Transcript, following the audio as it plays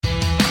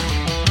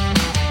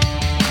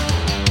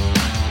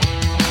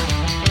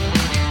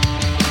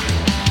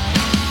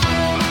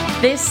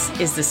This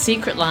is the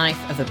Secret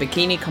Life of a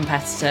Bikini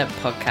Competitor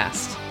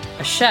podcast,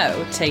 a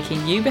show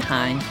taking you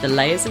behind the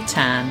layers of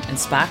tan and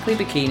sparkly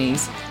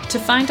bikinis to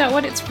find out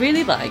what it's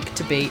really like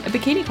to be a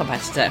bikini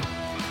competitor.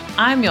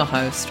 I'm your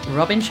host,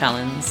 Robin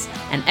Challens,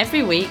 and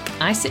every week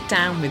I sit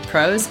down with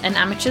pros and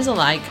amateurs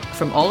alike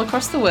from all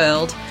across the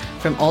world,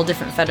 from all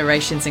different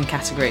federations and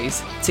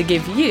categories, to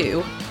give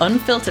you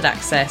unfiltered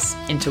access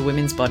into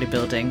women's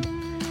bodybuilding.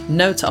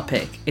 No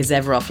topic is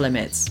ever off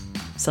limits,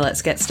 so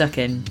let's get stuck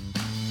in.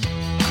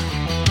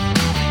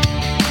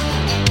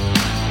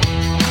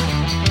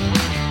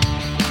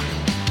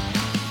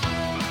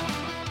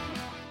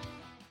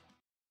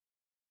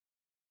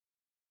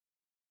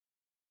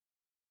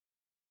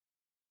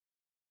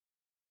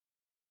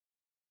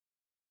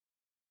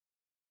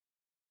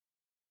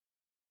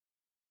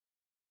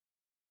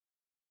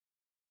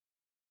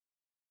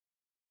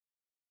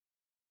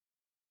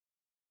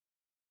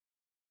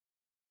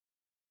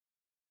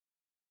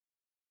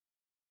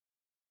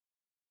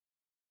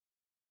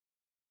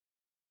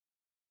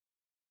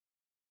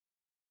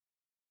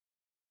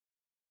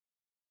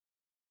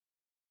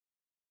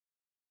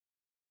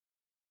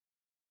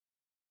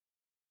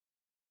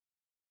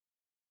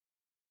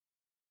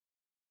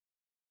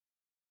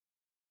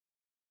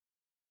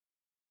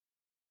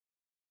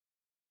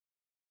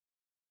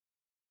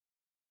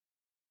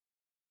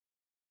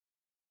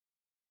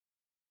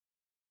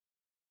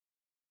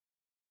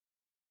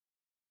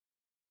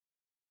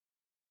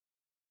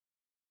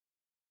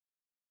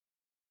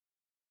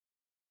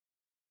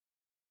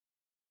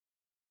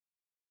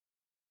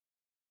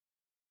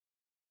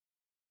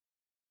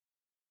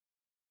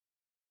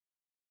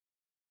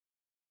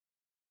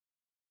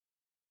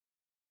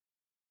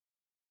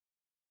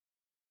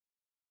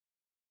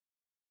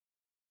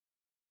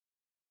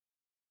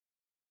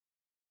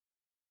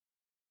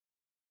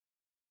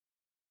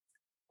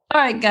 All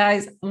right,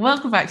 guys,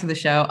 welcome back to the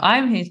show.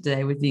 I'm here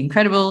today with the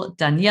incredible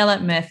Daniella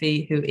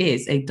Murphy, who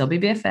is a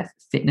WBFF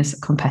Fitness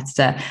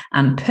competitor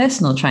and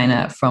personal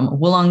trainer from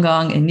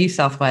Wollongong in New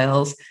South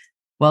Wales.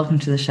 Welcome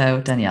to the show,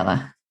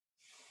 Daniella.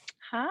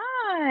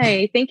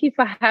 Hi, thank you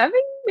for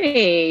having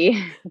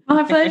me.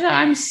 My pleasure.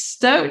 I'm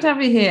stoked to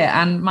have you here,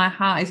 and my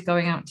heart is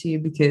going out to you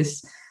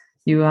because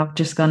you have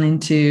just gone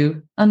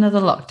into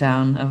another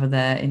lockdown over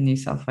there in New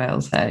South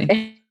Wales,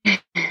 hey?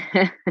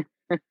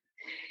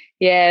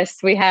 Yes,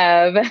 we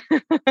have.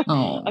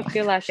 Oh. I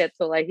feel like that's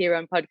all I hear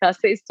on podcasts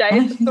these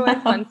days. It's always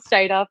one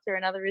state after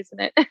another, isn't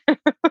it?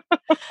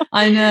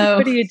 I know.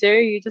 What do?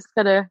 You just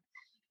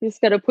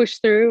gotta push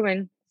through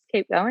and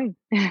keep going.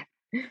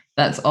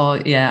 That's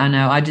all. Yeah, I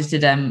know. I just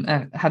did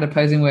had a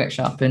posing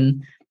workshop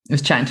and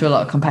was chatting to a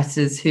lot of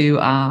competitors who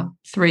are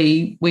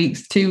 2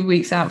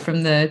 weeks out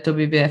from the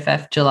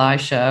WBFF July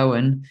show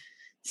and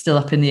still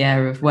up in the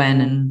air of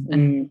when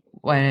and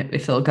when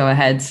if it'll go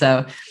ahead.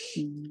 So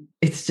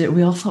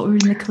we all thought we were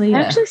in the clear.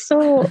 I actually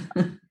saw.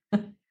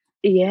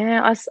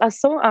 Yeah, I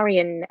saw Ari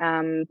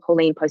and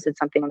Pauline posted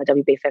something on the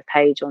WBFF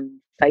page on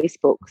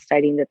Facebook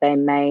stating that they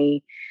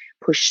may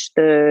push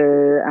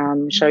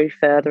the show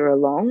further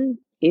along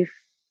if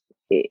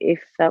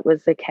that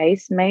was the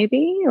case,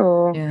 maybe,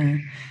 or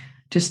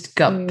just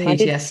got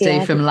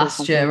PTSD from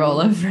last year all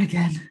over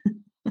again.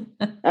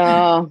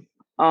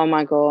 Oh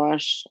my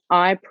gosh!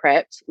 I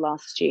prepped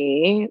last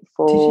year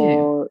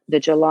for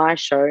the July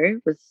show.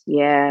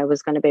 It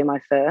was going to be my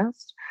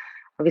first.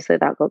 Obviously,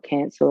 that got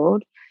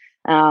cancelled.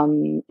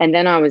 And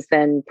then I was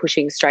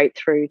pushing straight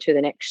through to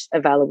the next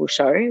available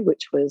show,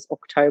 which was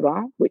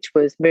October, which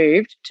was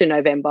moved to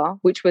November,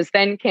 which was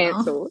then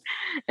cancelled.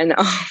 And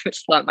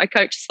it's like my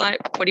coach is like,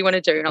 "What do you want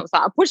to do?" And I was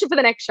like, "I'm pushing for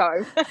the next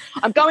show.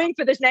 I'm going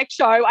for this next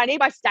show. I need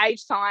my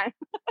stage time."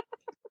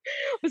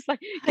 I was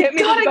like, "Get me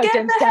to the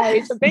goddamn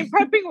stage. I've been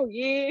prepping all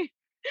year.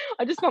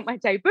 I just want my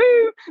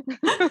debut."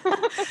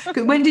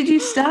 When did you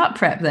start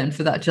prep then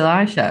for that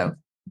July show?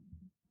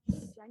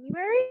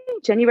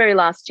 January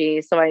last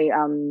year. So I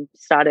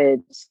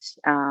started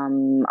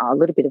a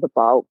little bit of a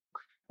bulk.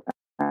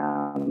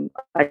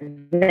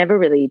 I'd never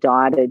really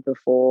dieted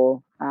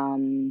before.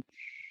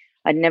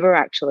 I'd never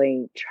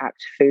actually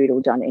tracked food or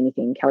done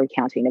anything, calorie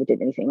counting, never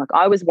did anything. Like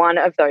I was one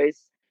of those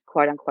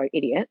quote unquote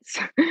idiots,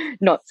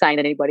 not saying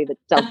that anybody that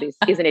does this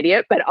is an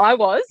idiot, but I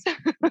was,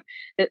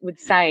 that would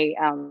say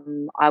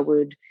I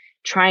would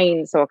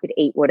train so I could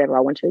eat whatever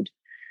I wanted.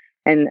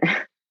 And,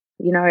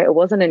 it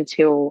wasn't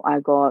until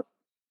I got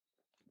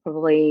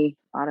probably,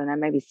 I don't know,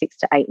 maybe 6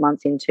 to 8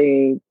 months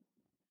into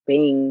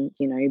being,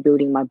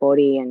 building my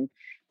body and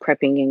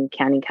prepping and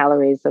counting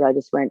calories that I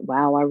just went,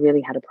 wow, I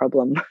really had a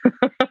problem.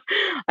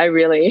 I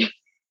really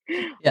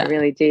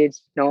did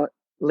not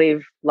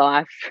live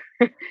life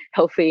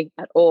healthy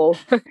at all.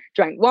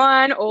 Drank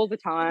wine all the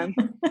time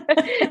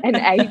and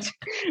ate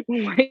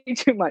way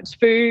too much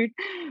food.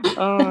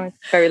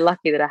 It's very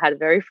lucky that I had a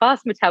very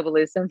fast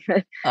metabolism,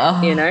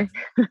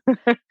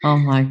 Oh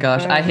my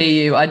gosh, I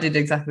hear you. I did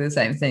exactly the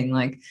same thing.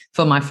 Like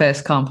for my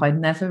first comp, I'd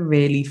never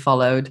really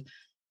followed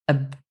a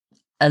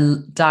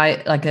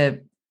diet, like a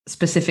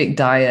specific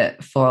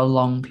diet for a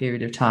long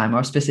period of time, or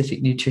a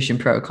specific nutrition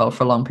protocol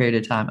for a long period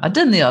of time. I've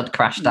done the odd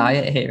crash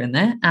diet here and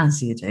there,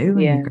 as you do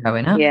when you're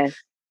growing up,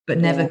 but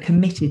never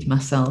committed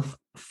myself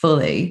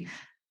fully.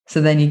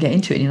 So then you get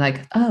into it and you're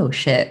like, oh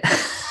shit.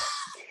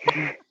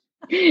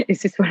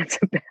 Is this what it's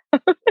about?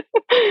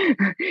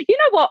 You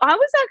know what? I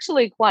was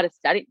actually quite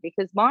ecstatic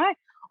because I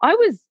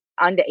was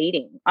under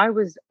eating. I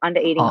was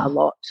under eating a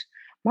lot.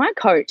 My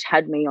coach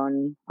had me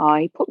on,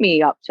 he put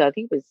me up to, I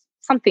think it was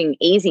something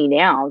easy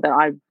now that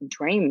I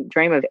dream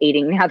of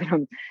eating now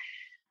that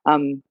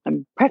I'm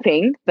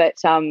prepping, but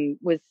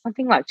was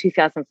something like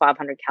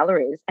 2,500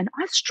 calories. And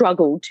I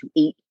struggled to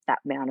eat that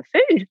amount of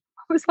food.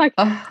 I was like,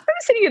 I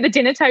was sitting at the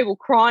dinner table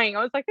crying.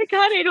 I was like, I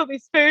can't eat all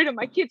this food. And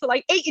my kids are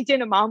like, eat your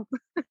dinner, mum.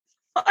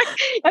 I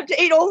have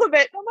to eat all of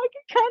it. I'm like,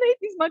 I can't eat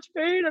this much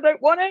food. I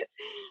don't want it.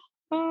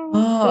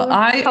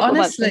 I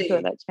honestly,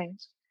 that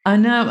changed. I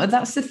know,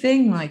 that's the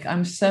thing. Like,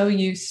 I'm so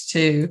used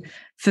to,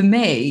 for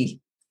me,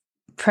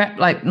 prep,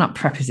 like, not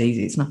prep is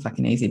easy. It's not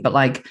fucking easy, but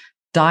like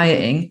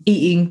dieting,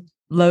 eating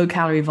low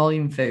calorie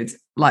volume foods,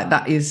 like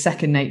that is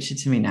second nature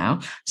to me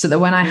now. So that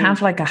when I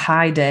have like a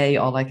high day,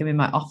 or like I'm in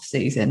my off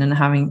season and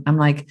I'm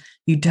like,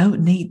 you don't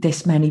need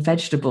this many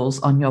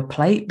vegetables on your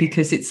plate,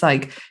 because it's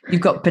like,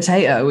 you've got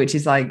potato, which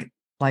is like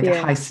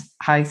a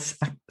high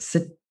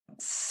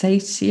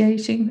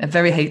satiating, a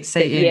very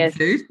satiating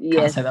food.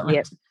 Can't say that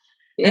right.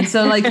 And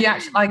so like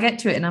I get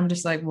to it and I'm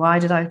just like, why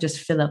did I just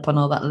fill up on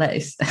all that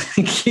lettuce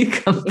and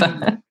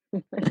cucumber?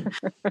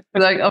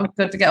 Like, I've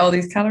got to get all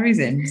these calories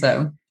in.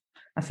 So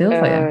I feel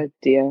for you. Oh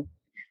dear.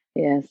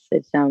 Yes,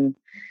 it's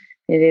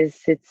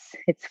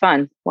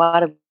fun. Why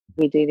do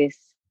we do this?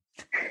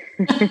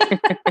 I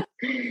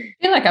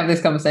feel like I have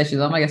this conversation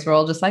with them. I guess we're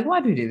all just like,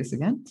 why do we do this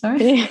again?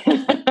 Sorry.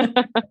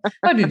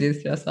 Why do we do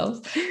this to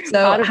ourselves? So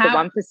out of the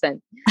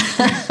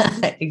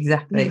 1%.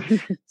 Exactly.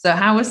 So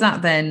how was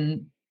that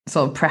then,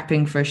 sort of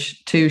prepping for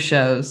 2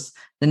 shows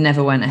that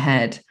never went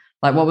ahead?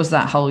 Like, what was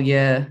that whole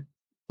year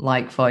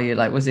like for you?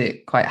 Like, was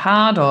it quite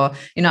hard? Or,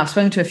 I've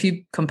spoken to a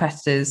few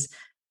competitors,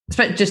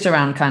 just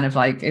around kind of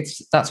like,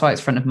 that's why it's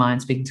front of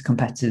mind, speaking to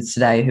competitors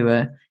today who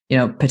are,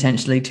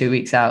 potentially 2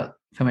 weeks out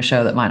from a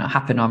show that might not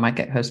happen or might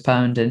get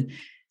postponed. And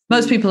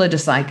most people are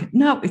just like,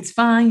 no, it's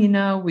fine.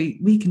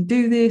 We can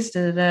do this.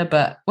 Da, da, da.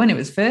 But when it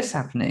was first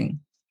happening,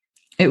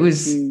 it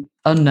was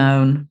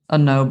unknown,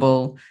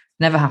 unknowable,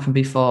 never happened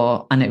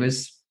before. And it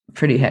was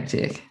pretty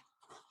hectic.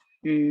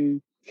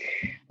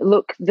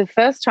 Look, the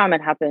first time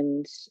it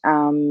happened,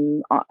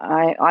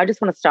 I just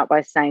want to start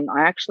by saying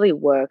I actually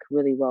work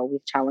really well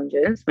with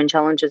challenges. When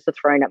challenges are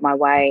thrown at my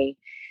way,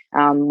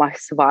 my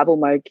survival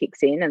mode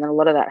kicks in, and a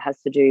lot of that has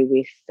to do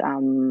with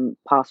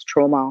past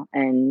trauma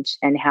and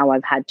how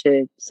I've had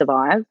to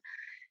survive.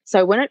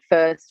 So when it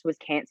first was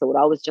cancelled,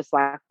 I was just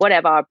like,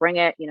 whatever, bring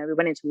it. We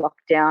went into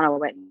lockdown.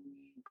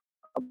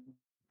 I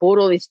bought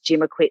all this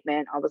gym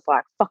equipment. I was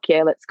like, fuck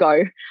yeah, let's go.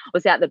 I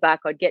was out the back.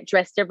 I'd get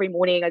dressed every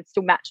morning. I'd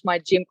still match my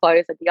gym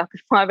clothes. I'd be up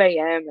at 5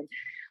 a.m. and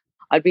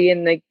I'd be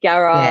in the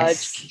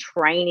garage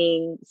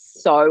training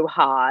so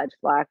hard.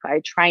 Like,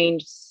 I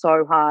trained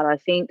so hard. I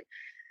think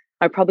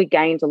I probably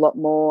gained a lot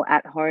more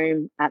at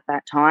home at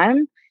that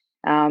time.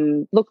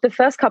 Look, the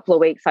first couple of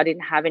weeks I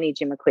didn't have any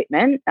gym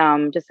equipment,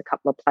 just a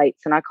couple of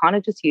plates, and I kind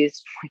of just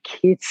used my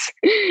kids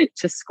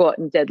to squat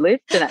and deadlift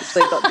and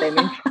actually got them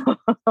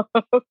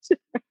involved.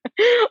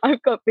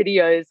 I've got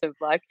videos of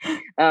like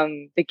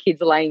the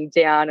kids laying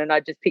down and I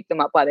just pick them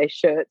up by their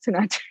shirts and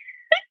I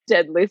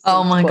deadlift.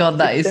 Oh my God,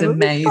 that is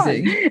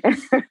amazing.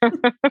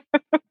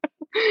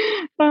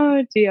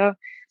 Oh dear.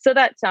 So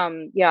that's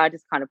I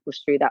just kind of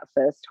pushed through that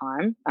first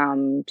time.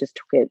 Just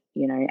took it,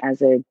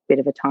 as a bit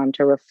of a time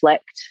to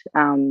reflect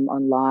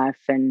on life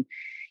and,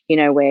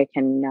 where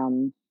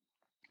can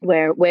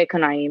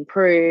I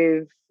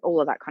improve,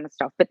 all of that kind of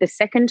stuff. But the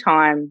second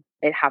time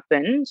it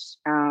happened,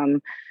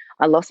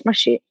 I lost my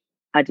shit.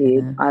 I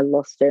did. Yeah. I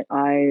lost it.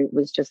 I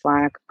was just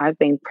like, I've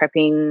been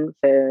prepping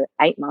for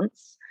 8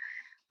 months.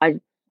 I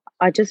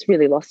just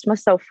really lost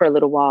myself for a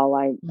little while.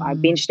 I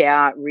binged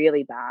out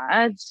really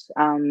bad,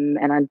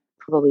 and I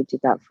probably did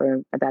that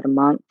for about a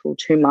month or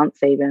 2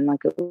 months even.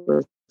 Like, it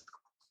was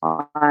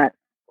quite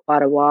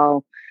a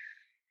while.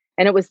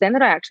 And it was then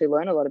that I actually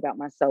learned a lot about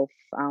myself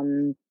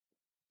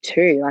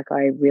too. Like,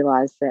 I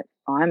realized that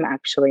I'm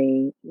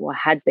actually,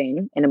 had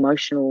been an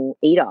emotional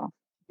eater,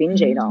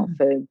 binge eater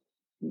for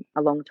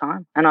a long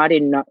time. And I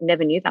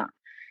never knew that.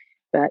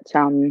 But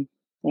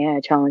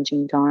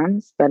challenging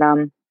times. But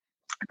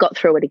got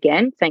through it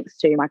again thanks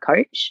to my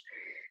coach,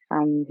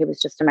 who was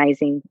just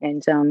amazing.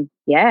 And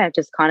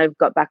just kind of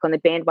got back on the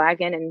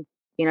bandwagon and,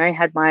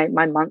 had my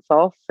month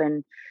off.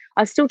 And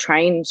I still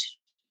trained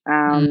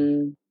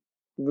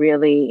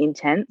really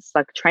intense.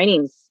 Like,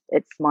 training's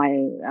it's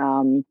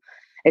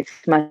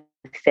my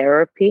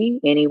therapy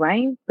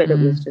anyway, but it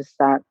was just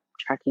that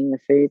tracking the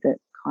food that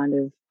kind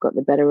of got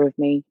the better of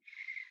me.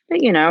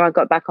 But I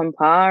got back on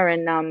par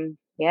and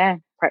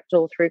prepped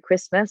all through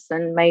Christmas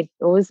and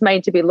was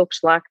made to be looked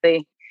like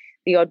the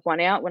odd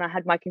one out when I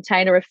had my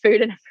container of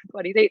food and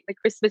everybody's eating the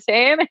Christmas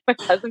ham and my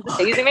cousins are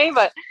teasing me.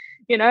 But,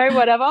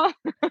 whatever. I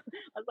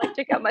was like,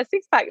 check out my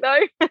six pack though.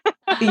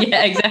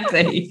 Yeah,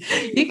 exactly.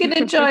 You can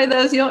enjoy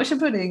those Yorkshire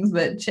puddings,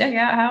 but check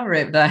out how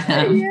ripped I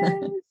am.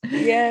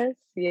 Yes.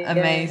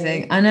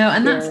 Amazing. I know.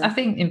 And that's, I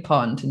think,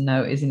 important to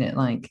note, isn't it?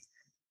 Like,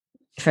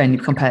 for any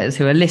competitors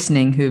who are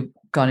listening, who've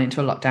gone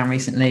into a lockdown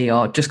recently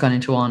or just gone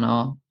into one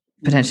or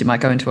potentially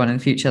might go into one in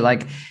the future,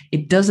 like,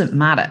 it doesn't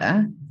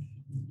matter.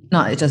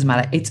 No, it doesn't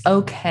matter. It's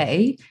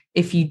okay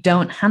if you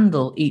don't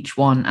handle each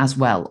one as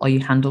well, or you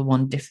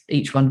handle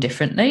each one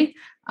differently.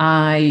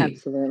 I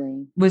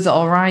absolutely was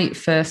all right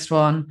first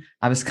one.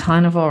 I was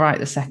kind of all right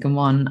the second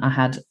one. I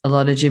had a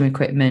lot of gym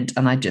equipment,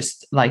 and I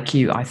just, like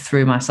you, I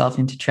threw myself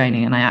into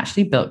training, and I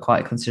actually built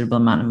quite a considerable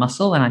amount of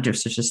muscle. And I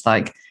just was just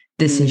like,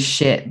 this is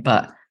shit,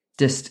 but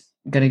just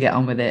gonna get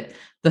on with it.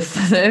 The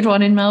third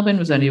one in Melbourne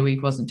was only a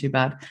week, wasn't too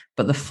bad.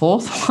 But the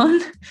fourth one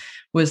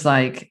was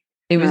like,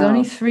 it was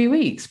only 3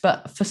 weeks,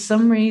 but for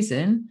some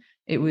reason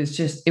it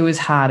was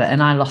harder,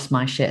 and I lost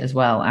my shit as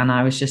well. And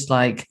I was just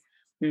like,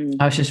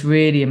 I was just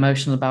really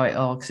emotional about it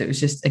all, because it was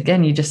just,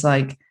 again, you just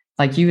like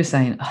you were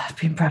saying, oh, I've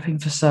been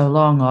prepping for so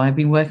long, or I've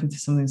been working for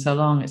something so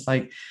long. It's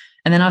like,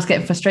 and then I was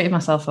getting frustrated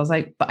myself. I was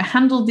like, but I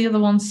handled the other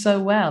ones so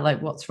well.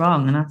 Like, what's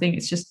wrong? And I think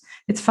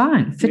it's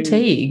fine.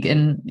 Fatigue,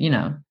 and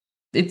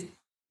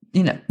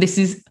this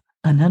is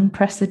an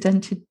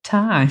unprecedented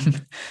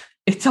time.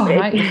 It's all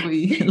right if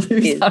we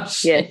lose our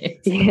shit.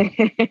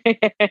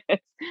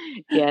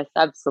 Yes,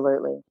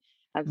 absolutely.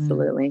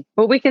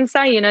 Well, we can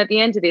say, at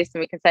the end of this, and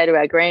we can say to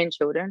our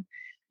grandchildren,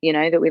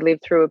 that we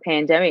lived through a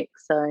pandemic.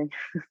 So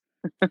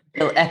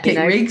epic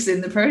rigs in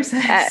the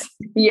process.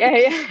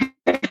 Yeah.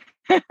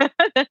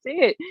 That's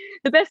it.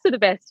 The best of the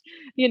best.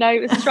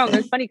 It was strong. It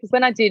was funny because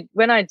when I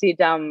did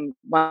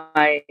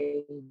my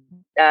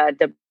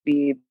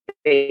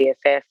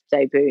WBFF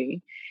debut,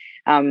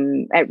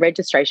 at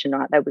registration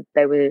night,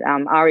 they were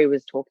Ari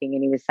was talking,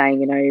 and he was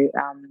saying,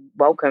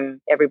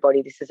 welcome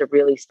everybody. This is a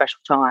really special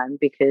time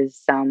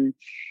because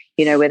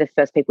we're the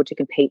first people to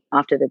compete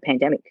after the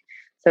pandemic.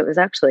 So it was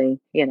actually,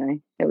 it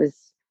was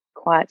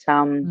quite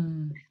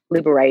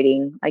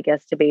liberating, I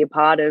guess, to be a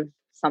part of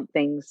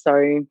something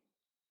so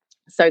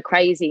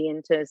crazy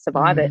and to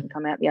survive it and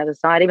come out the other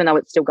side, even though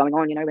it's still going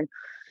on, when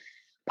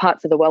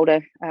parts of the world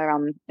are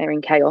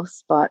in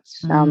chaos. But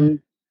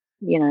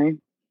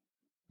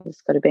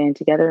just got to band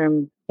together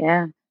and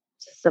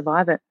just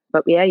survive it.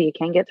 But you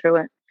can get through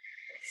it.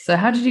 So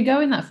how did you go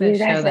in that first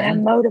show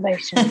then?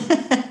 Motivation.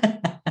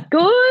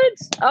 Good.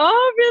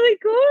 Oh,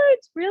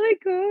 really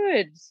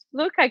good.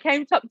 Look, I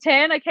came top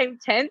 10. I came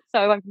 10th,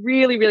 so I'm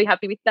really, really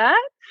happy with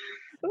that.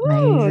 Ooh,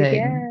 amazing.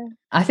 Yeah.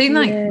 I think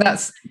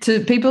that's,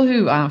 to people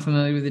who aren't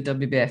familiar with the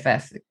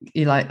WBFF,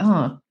 you're like,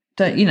 oh,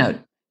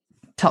 don't,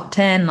 top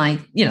 10, like,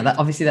 that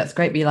obviously that's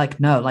great, but you're like,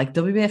 no, like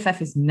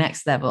WBFF is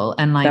next level,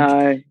 and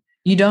like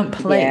you don't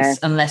place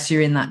unless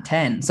you're in that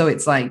 10. So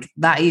it's like,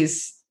 that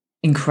is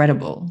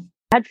incredible.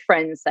 I had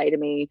friends say to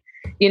me,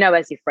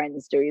 as your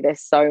friends do, they're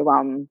so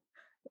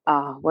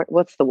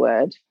what's the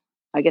word?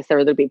 I guess they're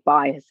a little bit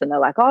biased, and they're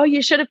like, oh,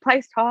 you should have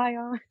placed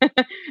higher. And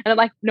I'm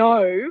like,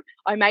 no,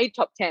 I made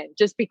top 10.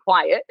 Just be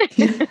quiet.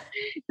 Just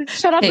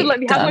shut up and let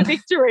me have my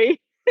victory.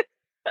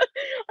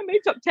 I made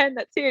top 10.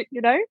 That's it.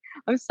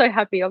 I'm so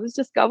happy. I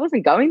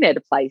wasn't going there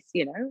to place,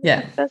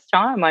 Yeah. First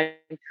time I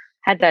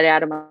had that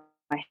out of my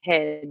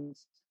head.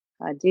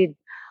 I did.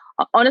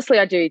 Honestly,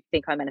 I do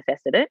think I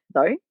manifested it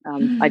though.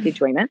 I did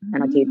dream it,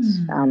 and I did.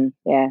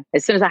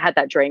 As soon as I had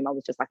that dream, I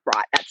was just like,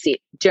 right, that's it.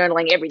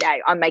 Journaling every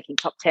day. I'm making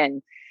top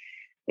 10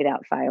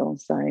 without fail.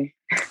 So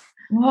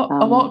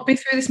walk me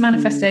through this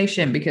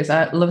manifestation, because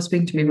I love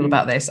speaking to people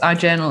about this. I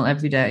journal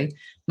every day.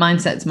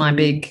 Mindset's my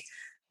big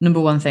number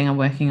one thing I'm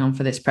working on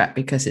for this prep,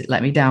 because it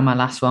let me down my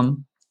last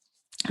one.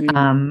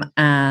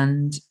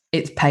 And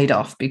it's paid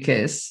off,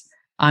 because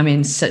I'm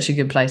in such a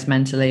good place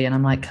mentally, and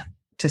I'm like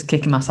just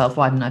kicking myself,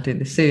 why didn't I do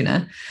this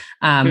sooner?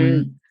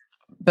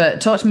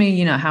 But talk to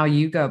me, how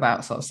you go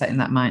about sort of setting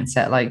that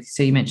mindset. Like,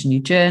 so you mentioned you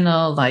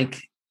journal,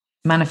 like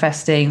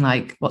manifesting,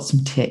 like what's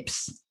some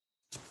tips?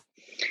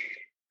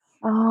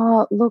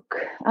 Oh, look,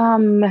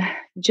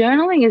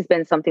 journaling has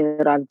been something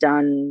that I've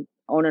done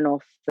on and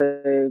off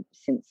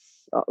since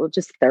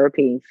just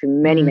therapy for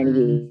many,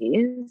 many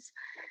years.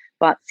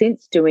 But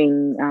since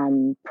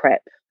doing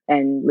prep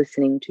and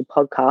listening to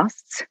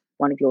podcasts,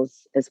 one of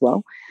yours as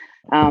well,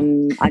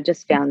 I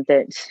just found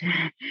that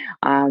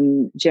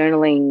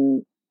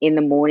journaling in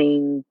the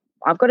morning,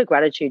 I've got a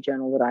gratitude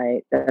journal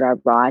that I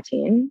write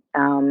in.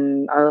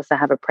 I also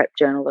have a prep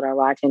journal that I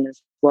write in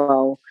as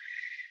well.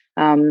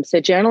 So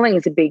journaling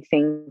is a big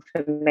thing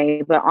for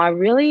me, but I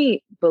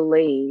really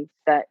believe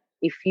that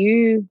if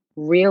you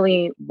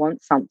really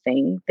want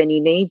something, then you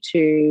need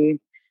to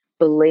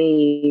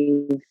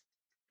believe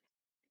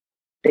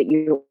that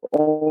you're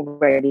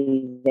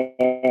already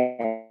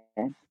there.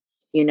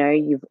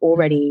 You've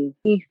already,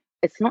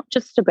 it's not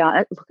just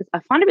about it. Look, I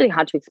find it really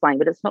hard to explain,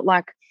 but it's not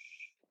like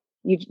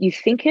you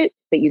think it,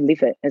 but you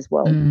live it as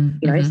well.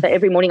 So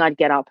every morning I'd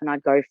get up and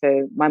I'd go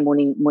for my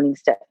morning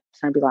steps,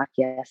 and I'd be like,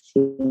 yes,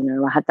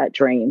 I had that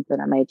dream that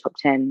I made top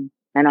 10.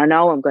 and I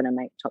know I'm going to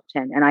make top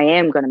 10, and I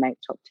am going to make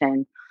top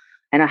 10,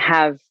 and I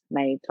have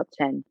made top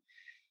 10.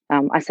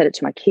 I said it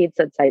to my kids.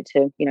 I'd say it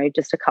to,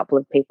 just a couple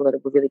of people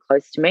that were really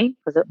close to me,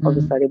 because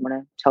obviously I didn't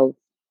want to tell,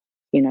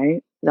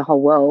 the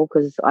whole world,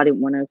 because I didn't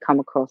want to come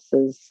across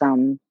as,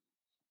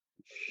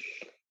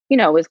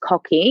 as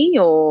cocky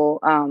or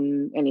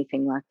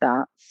anything like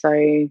that.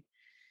 So,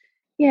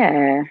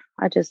 yeah,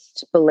 I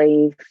just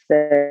believe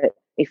that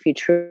if you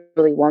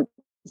truly want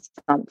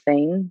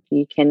something,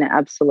 you can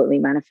absolutely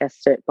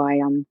manifest it by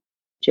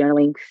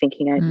journaling,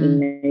 thinking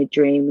it,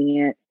 dreaming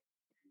it,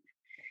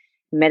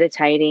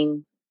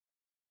 meditating.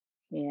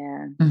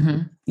 Yeah.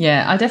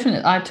 Yeah, I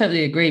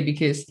totally agree,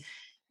 because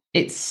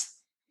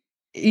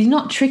you're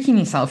not tricking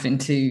yourself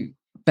into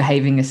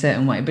behaving a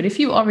certain way. But if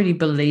you already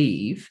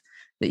believe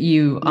that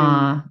you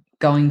are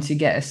going to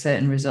get a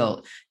certain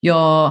result,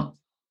 and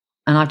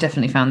I've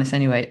definitely found this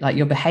anyway, like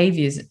your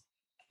behaviors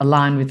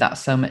align with that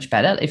so much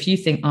better. If you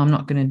think, I'm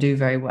not going to do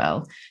very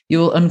well, you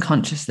will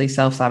unconsciously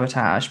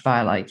self-sabotage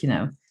by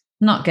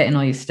not getting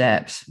all your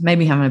steps,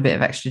 maybe having a bit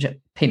of extra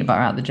peanut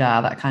butter out the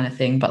jar, that kind of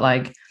thing.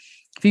 But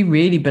if you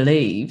really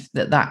believe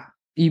that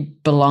you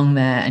belong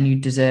there and you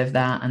deserve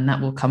that and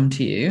that will come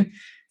to you,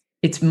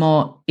 it's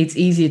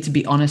easier to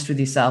be honest with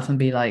yourself and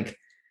be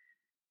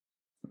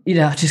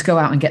just go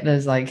out and get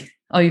those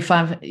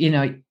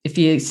if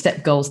your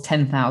step goal's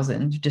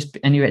 10,000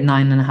 and you're at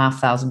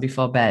 9,500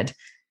 before bed,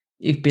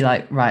 you'd be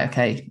like, right,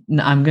 okay,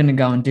 I'm going to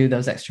go and do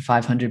those extra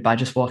 500 by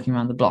just walking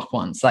around the block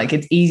once.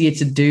 It's easier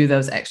to do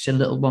those extra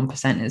little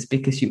 1%ers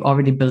because you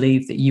already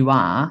believe that you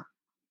are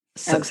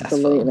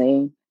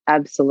successful.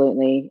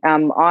 Absolutely.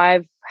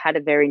 I've had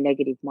a very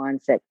negative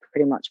mindset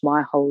pretty much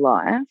my whole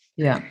life.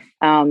 Yeah.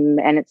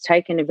 And it's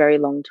taken a very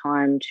long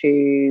time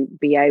to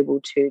be able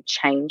to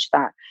change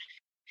that.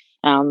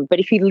 But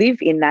if you live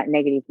in that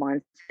negative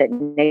mindset,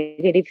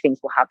 negative things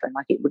will happen.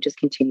 It will just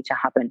continue to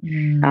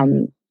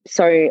happen.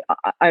 So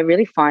I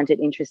really find it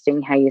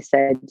interesting how you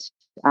said,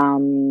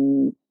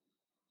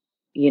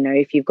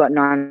 if you've got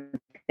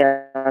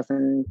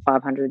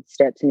 9,500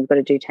 steps and you've got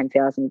to do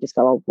 10,000, you just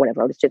go, oh,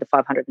 whatever, I'll just do the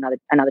 500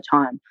 another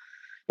time.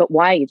 But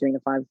why are you doing the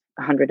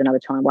 500 another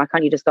time? Why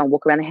can't you just go and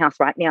walk around the house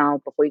right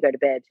now before you go to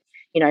bed?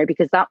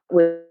 Because that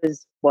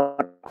was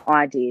what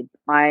I did.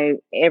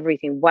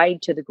 Everything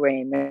weighed to the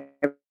gram.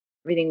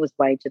 Everything was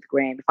weighed to the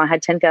gram. If I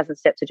had 10,000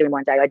 steps to do in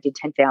one day, I did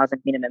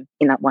 10,000 minimum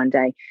in that one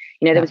day.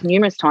 There was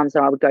numerous times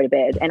that I would go to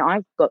bed, and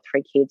I've got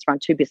 3 kids, run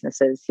 2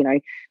 businesses.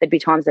 There'd be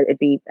times that it'd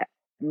be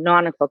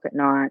 9 o'clock at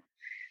night,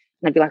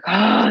 and I'd be like,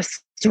 oh,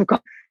 still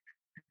got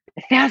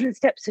 1,000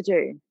 steps to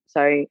do.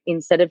 So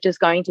instead of just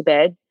going to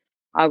bed,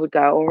 I would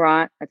go, all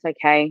right, it's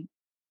okay.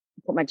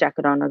 Put my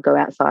jacket on, I'd go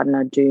outside and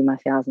I'd do my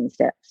 1,000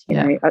 steps.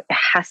 It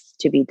has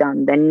to be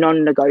done. They're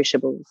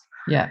non-negotiables.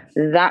 Yeah.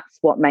 That's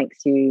what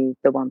makes you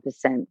the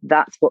 1%.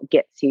 That's what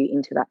gets you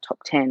into that top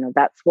 10, or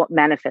that's what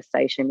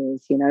manifestation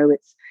is.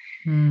 It's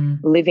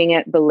living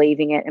it,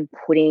 believing it, and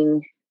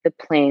putting the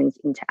plans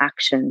into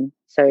action.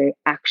 So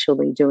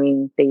actually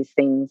doing these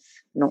things,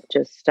 not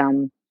just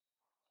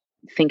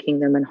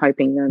thinking them and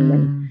hoping them.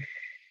 And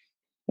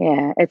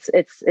yeah, it's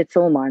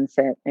all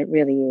mindset. It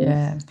really is.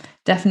 Yeah,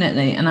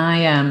 definitely. And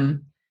I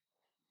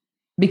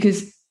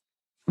because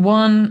there's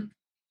one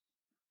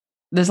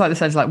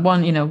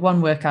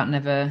workout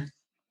never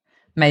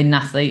made an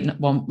athlete,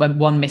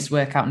 one missed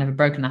workout never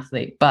broke an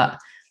athlete. But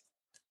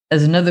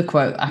there's another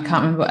quote, I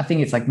can't remember, I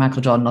think it's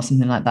Michael Jordan or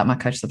something like that. My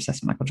coach is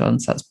obsessed with Michael Jordan,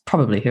 so that's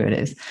probably who it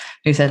is.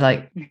 Who said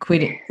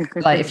quit it,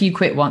 if you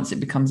quit once, it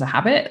becomes a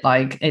habit.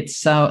 It's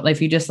so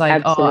if you just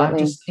I've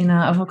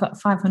got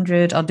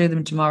 500, I'll do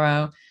them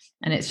tomorrow,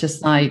 and it's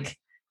just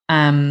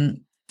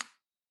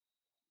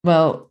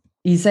well,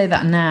 you say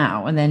that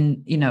now, and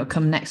then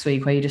come next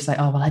week where you're just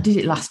oh well, I did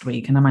it last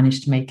week and I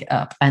managed to make it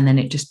up, and then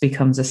it just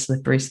becomes a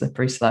slippery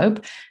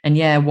slope. And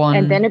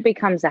and then it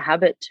becomes a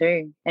habit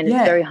too, and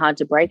it's very hard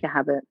to break a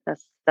habit.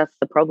 That's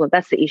the problem.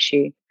 That's the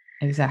issue.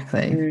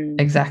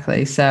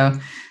 Exactly. So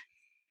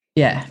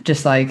yeah,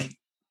 just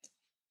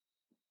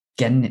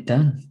getting it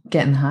done,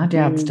 getting the hard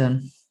yards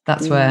done.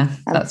 That's where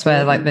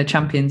the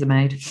champions are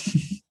made.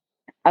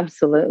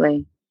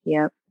 Absolutely.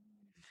 Yep.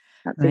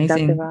 That's amazing.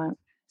 Exactly right.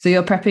 So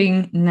you're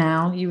prepping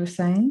now, you were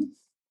saying?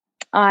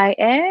 I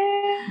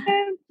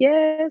am,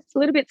 yes. A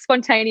little bit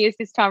spontaneous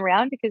this time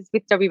around, because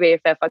with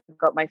WBFF I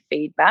got my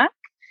feedback.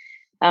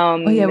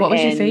 What was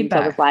your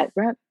feedback? I was like,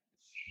 right.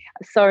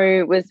 So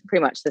it was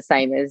pretty much the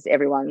same as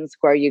everyone's: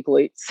 grow your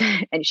glutes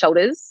and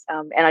shoulders.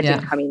 And I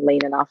didn't come in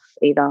lean enough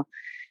either.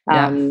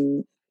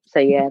 So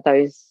yeah,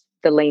 the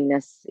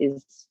leanness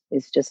is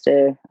just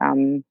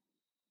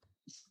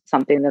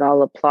something that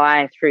I'll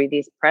apply through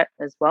this prep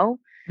as well.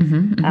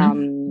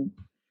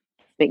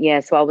 But yeah,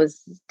 so I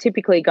was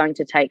typically going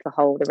to take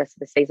the rest of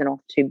the season off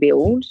to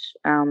build.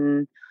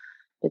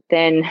 But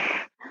then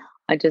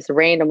I just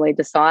randomly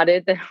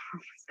decided that I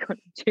was going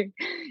to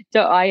do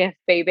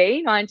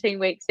IFBB 19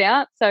 weeks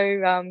out.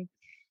 So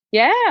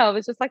yeah, I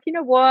was just like, you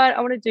know what?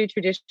 I want to do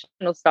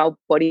traditional style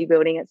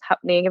bodybuilding. It's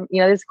happening.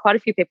 You know, there's quite a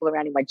few people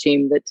around in my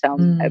gym that are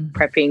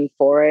prepping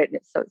for it. And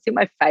it's in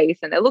my face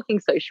and they're looking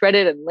so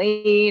shredded and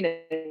lean.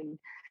 And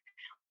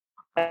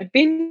I've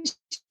been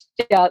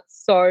out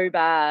so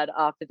bad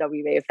after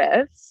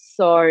WBFF,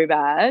 so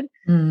bad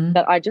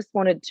that I just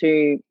wanted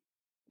to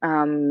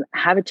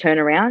have a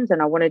turnaround,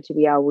 and I wanted to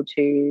be able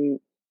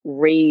to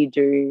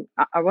redo.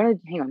 I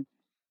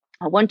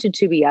wanted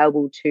to be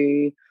able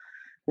to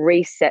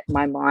reset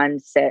my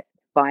mindset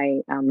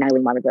by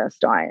nailing my reverse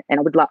diet, and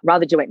I would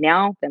rather do it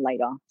now than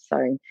later.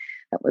 So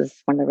that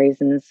was one of the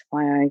reasons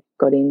why I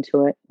got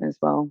into it as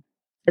well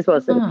as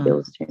it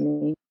appeals to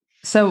me.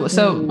 So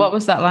what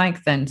was that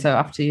like then? So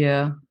after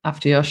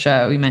your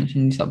show, you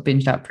mentioned you sort of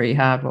binged out pretty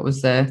hard. What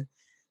was the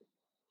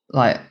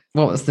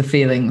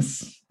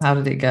feelings? How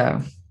did it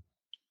go?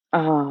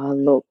 Oh,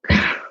 look.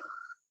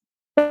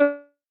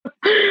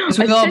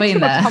 We've all been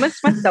there. I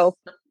promised myself.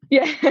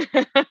 Yeah.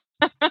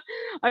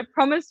 I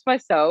promised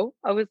myself,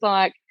 I was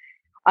like,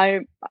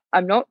 I'm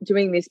not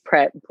doing this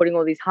prep, putting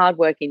all this hard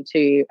work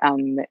into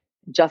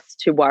just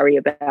to worry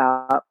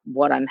about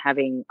what I'm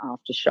having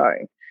after show.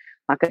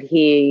 I could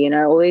hear, you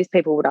know, all these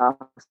people would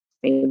ask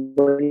me,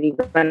 what are you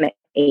going to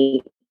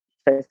eat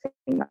first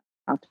thing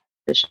after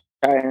the show?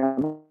 And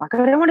I'm like,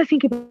 I don't want to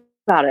think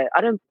about it.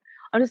 I don't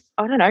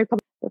know,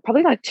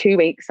 probably like 2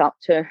 weeks up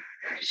to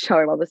show,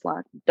 I was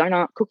like,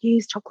 donut,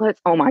 cookies, chocolates.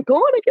 Oh my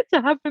God, I get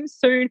to have them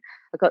soon.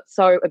 I got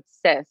so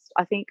obsessed.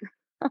 I think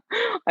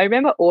I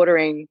remember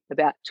ordering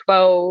about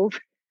 12,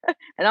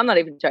 and I'm not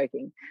even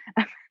joking,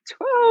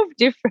 12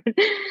 different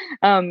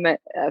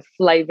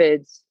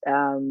flavored,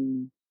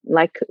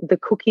 like the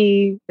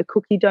cookie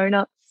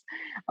donuts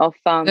of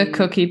the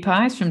cookie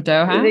pies from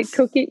Dough House.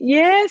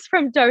 Yes,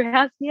 from Dough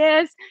House.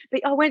 Yes, but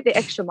I went the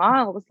extra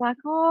mile. I was like,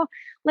 oh,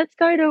 let's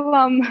go to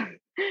I'm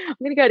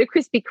going to go to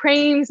Krispy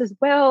Kremes as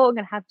well. I'm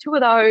going to have 2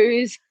 of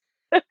those.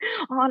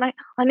 And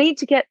I need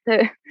to get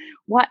the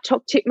white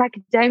chocolate chip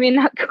macadamia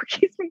nut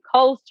cookies from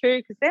Coles too,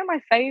 because they're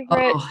my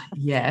favorite. Oh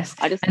yes,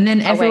 and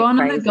then everyone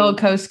on the Gold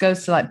Coast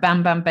goes to like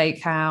Bam Bam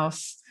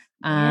Bakehouse,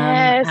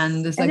 yes,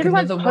 and there's and like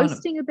everyone's another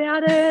posting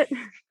about it.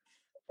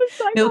 It's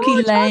like,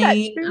 Milky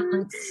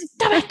Lane.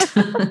 Stop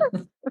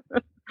it.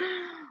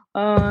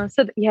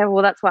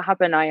 Well, that's what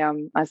happened.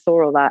 I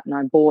saw all that and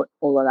I bought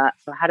all of that,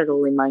 so I had it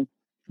all in my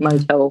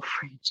motel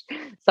fridge.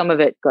 Some of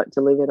it got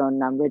delivered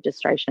on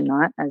registration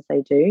night, as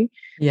they do,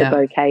 the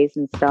bouquets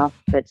and stuff.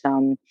 But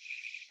and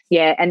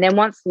then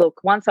once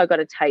I got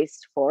a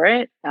taste for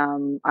it,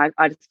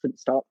 I just couldn't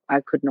stop.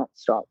 I could not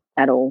stop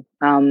at all.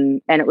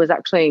 And it was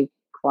actually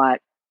quite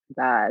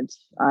bad.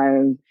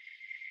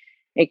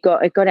 It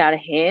got out of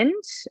hand.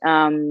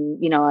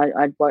 You know,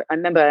 I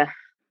remember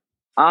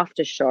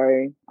after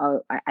show,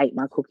 I ate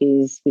my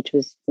cookies, which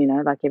was, you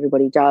know, like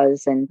everybody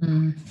does.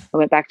 And I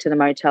went back to the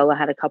motel. I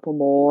had a couple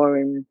more,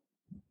 and,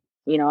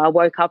 you know, I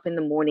woke up in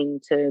the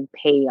morning to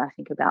pee, I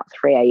think about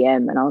 3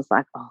 a.m. And I was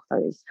like, oh,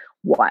 those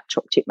white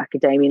chocolate chip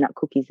macadamia nut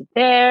cookies are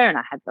there. And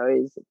I had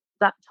those at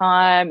that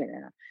time. And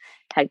then I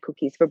had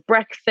cookies for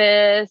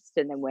breakfast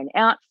and then went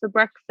out for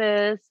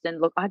breakfast.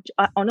 And look, I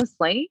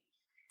honestly,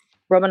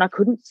 Robin, I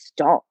couldn't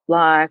stop.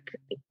 Like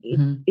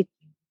it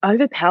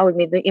overpowered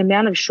me. The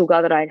amount of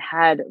sugar that I'd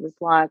had, it was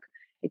like,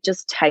 it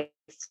just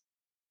tastes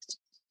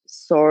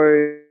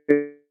so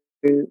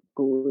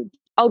good.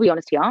 I'll be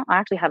honest here, I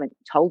actually haven't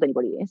told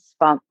anybody this,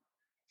 but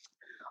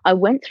I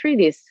went through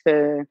this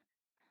for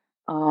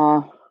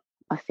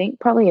I think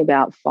probably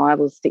about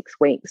 5 or 6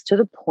 weeks, to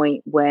the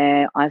point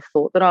where I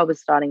thought that I was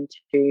starting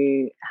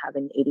to have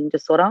an eating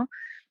disorder,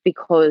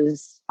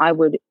 because I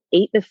would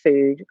eat the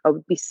food, I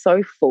would be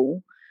so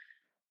full,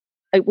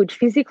 it would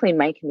physically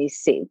make me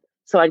sick.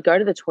 So I'd go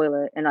to the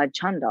toilet and I'd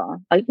chunder,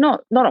 like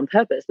not on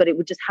purpose, but it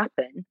would just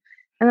happen.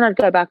 And then I'd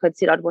go back, I'd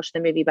sit, I'd watch the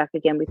movie back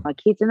again with my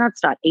kids, and I'd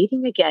start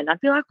eating again. I'd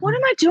be like, what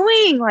am I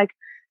doing? Like,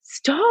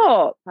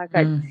 stop. Like,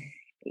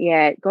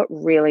 it got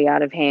really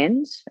out of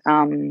hand.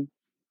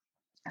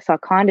 So I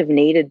kind of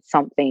needed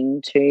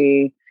something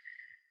to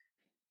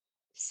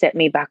set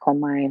me back on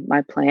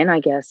my plan, I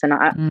guess. And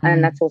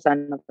and that's also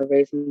another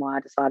reason why I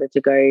decided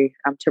to go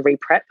to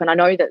re-prep. And I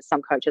know that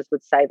some coaches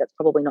would say that's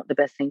probably not the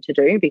best thing to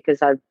do,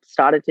 because I've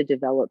started to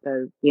develop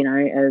a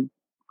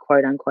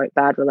quote unquote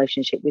bad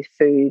relationship with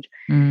food.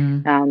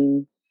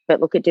 But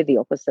look, it did the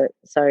opposite.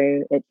 So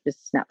it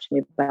just snapped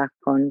me back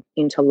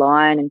into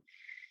line. And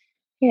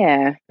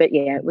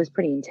it was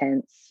pretty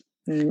intense.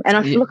 And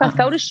I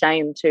felt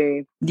ashamed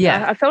too.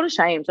 I felt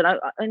ashamed, and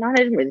I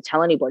didn't really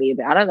tell anybody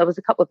about it. There was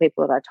a couple of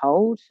people that I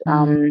told.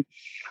 A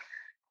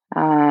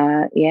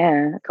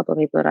couple of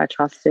people that I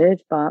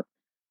trusted, but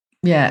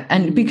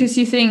and because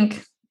you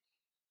think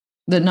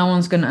that no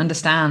one's going to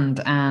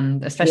understand,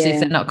 and especially if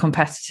they're not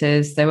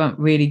competitors, they won't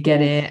really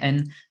get it.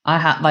 And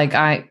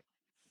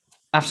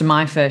after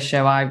my first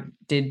show, I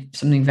did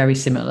something very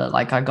similar.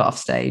 Like, I got off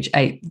stage,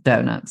 ate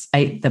donuts,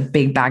 ate the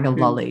big bag of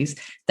lollies.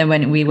 Then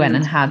when we went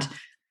and had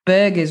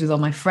burgers with all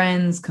my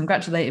friends,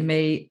 congratulated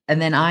me,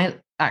 and then I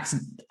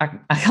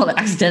call it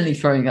accidentally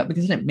throwing up,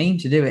 because I didn't mean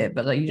to do it,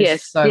 but like, you're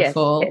just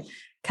full.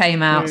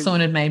 came out,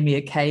 someone had made me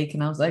a cake,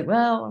 and I was like,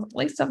 well, at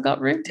least I've got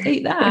room to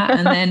eat that.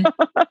 And then,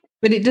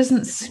 but it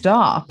doesn't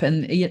stop,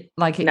 and it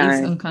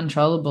is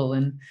uncontrollable,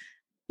 and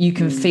you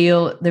can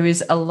feel there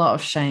is a lot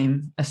of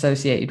shame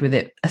associated with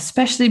it,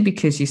 especially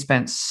because you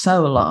spent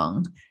so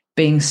long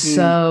being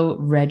so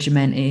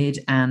regimented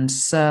and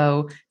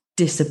so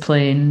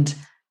disciplined.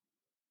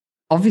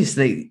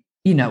 Obviously,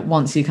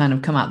 once you kind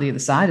of come out the other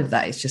side of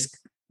that, it's just,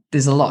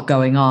 there's a lot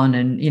going on,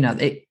 and,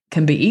 it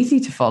can be easy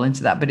to fall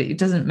into that, but it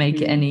doesn't make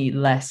it any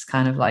less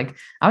kind of like,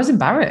 I was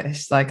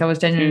embarrassed. Like, I was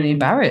genuinely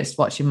embarrassed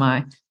watching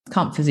my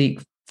comp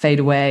physique fade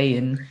away.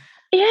 And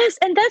yes,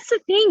 and that's the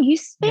thing. You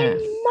spend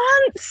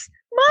months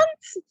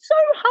so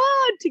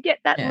hard to get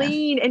that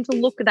lean and to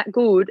look that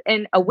good,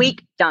 and a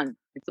week done.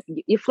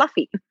 You're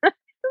fluffy.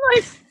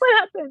 Like, what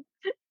happened?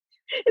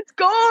 It's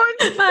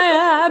gone.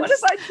 My abs. What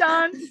have I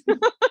done?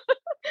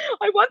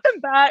 I want them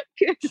back.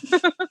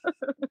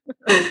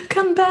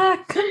 Come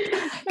back.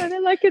 And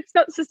they're like, it's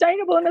not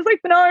sustainable. And I was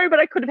like, no, but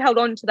I could have held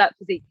on to that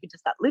physique for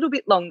just that little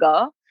bit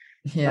longer.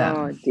 Yeah.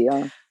 Oh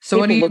dear. So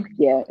what are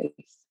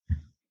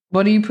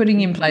you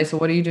putting in place, or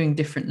what are you doing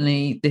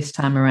differently this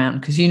time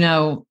around? Because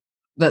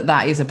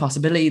that is a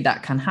possibility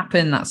that can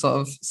happen, that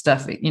sort of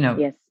stuff.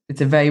 Yes. It's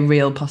a very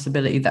real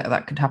possibility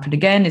that could happen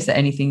again. Is there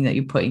anything that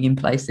you're putting in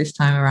place this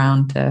time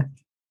around to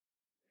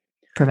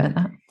prevent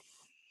that?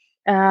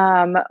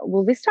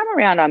 Well, this time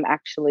around, I'm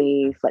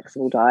actually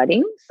flexible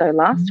dieting. So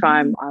last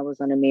time I was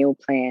on a meal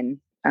plan,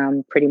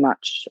 pretty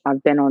much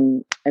I've been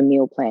on a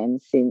meal plan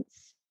since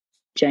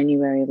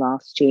January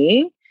last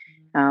year.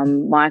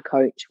 My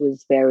coach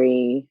was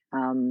very,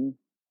 no,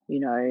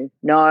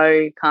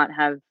 can't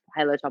have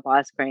Halo Top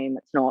ice cream.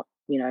 It's not,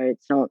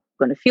 it's not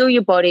going to fuel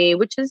your body,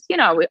 which is,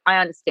 I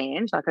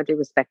understand. Like, I do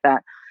respect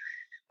that.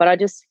 But I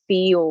just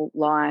feel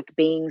like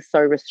being so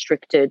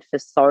restricted for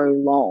so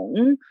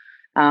long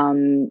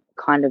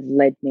kind of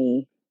led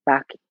me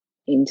back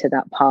into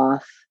that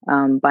path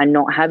by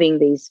not having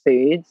these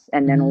foods,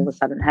 and then all of a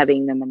sudden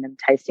having them and them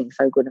tasting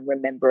so good and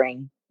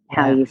remembering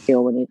how you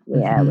feel when you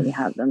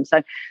have them.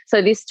 So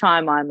this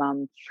time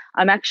I'm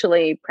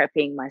actually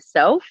prepping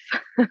myself,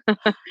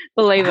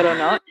 believe it or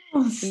not.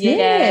 Oh,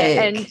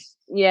 sick.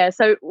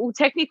 So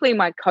technically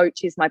my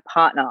coach is my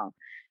partner.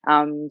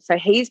 So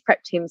he's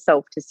prepped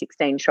himself to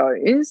 16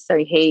 shows. So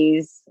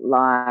he's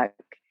like,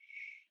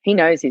 he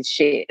knows his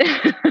shit.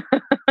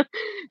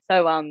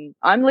 So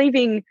I'm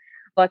leaving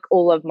like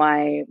all of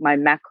my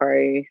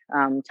macro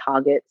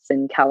targets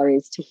and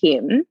calories to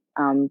him.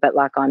 But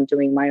like, I'm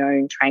doing my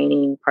own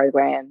training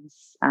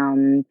programs,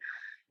 and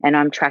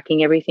I'm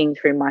tracking everything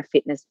through my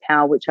Fitness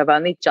Pal, which I've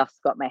only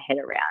just got my head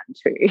around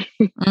to.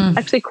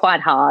 Actually quite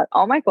hard.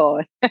 Oh my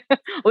God. I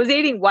was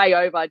eating way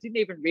over. I didn't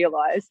even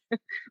realize.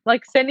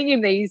 Like, sending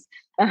him these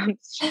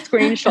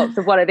screenshots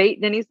of what I've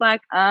eaten, and he's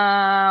like,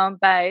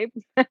 babe,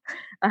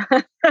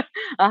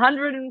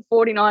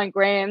 149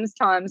 grams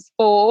times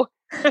 4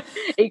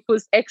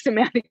 equals X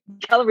amount of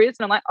calories.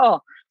 And I'm like,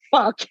 oh,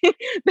 fuck.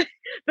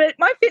 But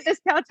my Fitness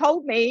Pal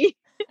told me,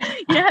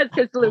 it has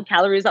the little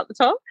calories up the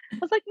top. I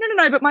was like,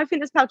 no, but my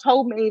Fitness Pal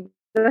told me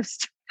that I've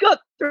still got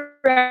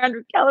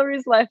 300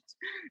 calories left.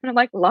 And I'm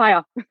like,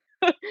 liar.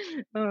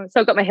 So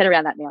I've got my head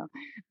around that now.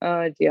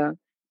 Oh dear.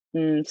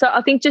 So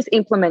I think just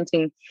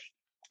implementing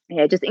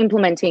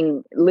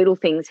little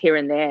things here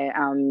and there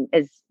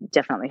has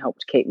definitely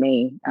helped keep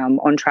me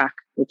on track,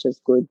 which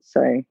is good.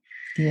 So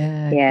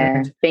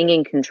good. Being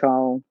in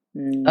control.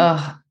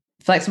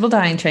 Flexible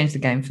dieting changed the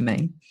game for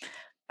me,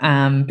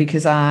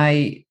 because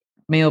I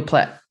meal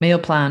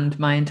planned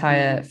my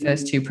entire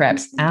first 2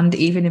 preps, and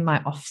even in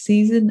my off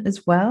season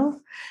as well,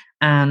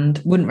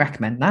 and wouldn't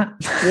recommend that.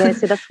 Yeah,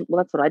 so that's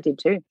what I did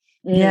too.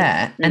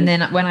 And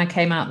then when I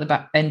came out the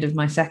back end of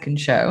my second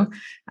show,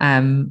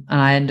 and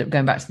I ended up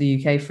going back to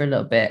the UK for a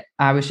little bit,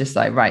 I was just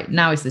like, right,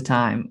 now is the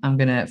time. I'm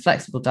going to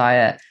flexible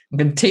diet. I'm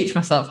going to teach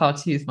myself how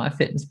to use my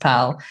Fitness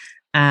Pal.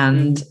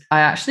 And I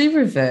actually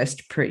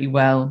reversed pretty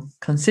well,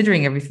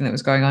 considering everything that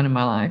was going on in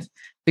my life,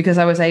 because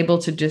I was able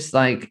to just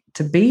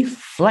to be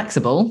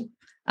flexible,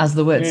 as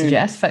the word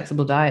suggests,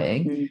 flexible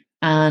dieting.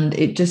 And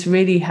it just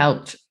really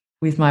helped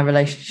with my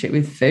relationship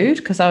with food,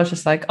 because I was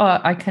just like, oh,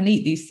 I can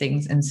eat these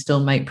things and still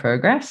make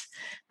progress.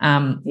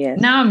 Now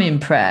I'm in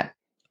prep.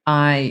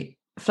 I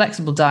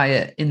flexible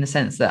diet in the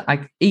sense that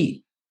I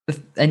eat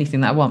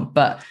anything that I want,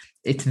 but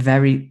it's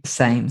very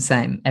same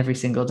every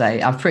single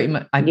day. I pretty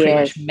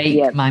much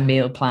make my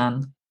meal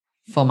plan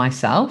for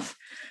myself.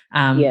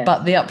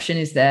 But the option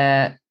is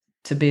there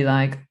to be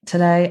like,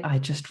 today I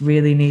just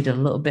really need a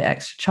little bit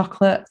extra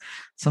chocolate,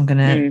 so I'm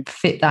going to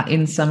fit that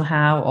in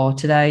somehow. Or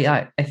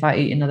today, if I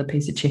eat another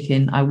piece of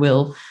chicken, I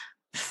will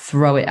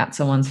throw it at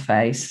someone's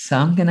face, so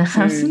I'm going to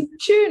have some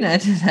tuna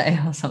today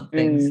or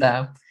something.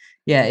 So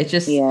it's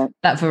just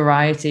that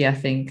variety, I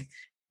think,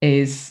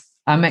 is...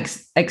 I'm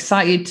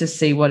excited to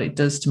see what it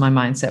does to my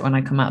mindset when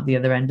I come out the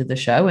other end of the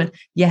show. And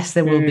yes,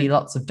 there will be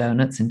lots of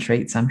donuts and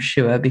treats, I'm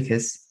sure,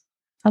 because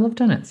I love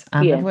donuts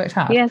and I've worked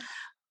hard. Yes.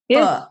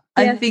 But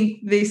I Yes.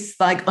 think this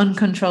like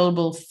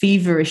uncontrollable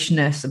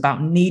feverishness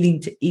about needing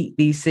to eat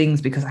these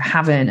things because I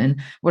haven't, and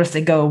what if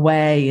they go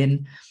away?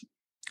 And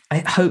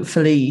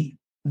hopefully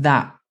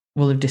that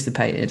will have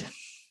dissipated.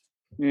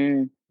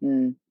 Yeah,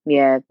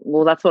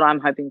 well, that's what I'm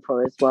hoping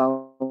for as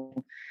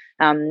well.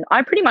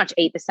 I pretty much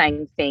eat the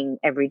same thing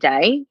every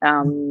day.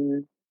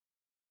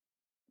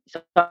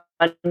 So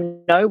I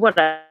know what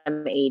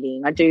I'm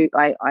eating.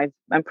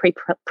 I'm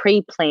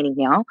pre-planning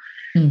now,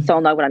 so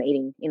I'll know what I'm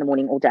eating in the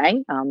morning all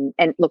day. And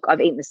look,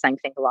 I've eaten the same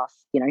thing the last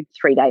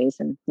 3 days,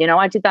 and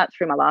I did that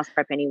through my last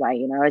prep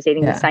anyway. I was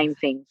eating the same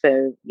thing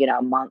for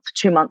a month,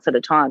 2 months at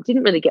a time.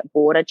 Didn't really get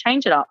bored. I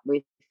changed it up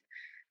with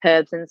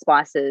herbs and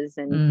spices,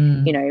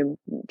 and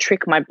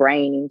trick my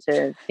brain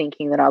into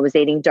thinking that I was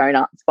eating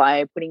donuts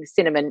by putting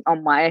cinnamon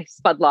on my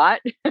Spud Light.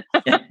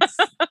 Yes.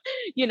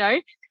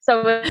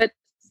 So it's,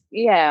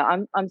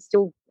 I'm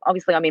still,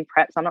 obviously I'm in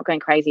prep, so I'm not going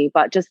crazy,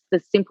 but just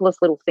the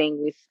simplest little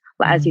thing with,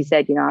 as you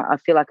said, I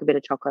feel like a bit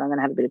of chocolate, I'm going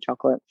to have a bit of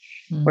chocolate.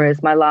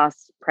 Whereas my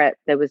last prep,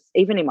 there was,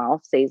 even in my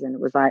off season,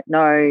 it was like,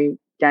 no,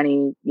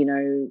 Danny,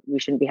 we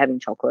shouldn't be having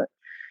chocolate.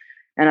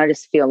 And I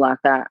just feel like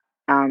that,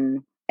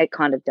 it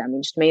kind of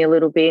damaged me a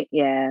little bit.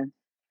 Yeah.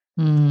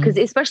 Because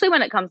especially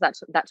when it comes that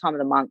time of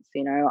the month,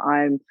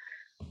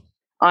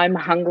 I'm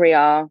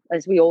hungrier,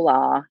 as we all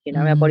are.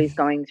 Our body's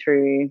going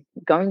through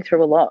a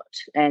lot,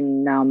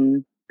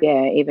 and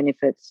even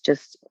if it's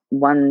just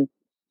 1-2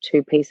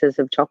 pieces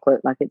of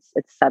chocolate, like it's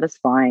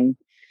satisfying.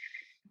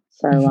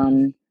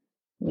 So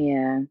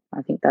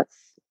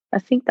I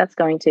think that's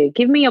going to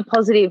give me a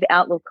positive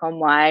outlook on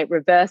my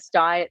reverse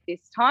diet this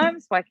time,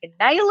 so I can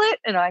nail it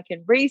and I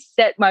can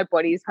reset my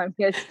body's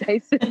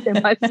homeostasis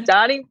and my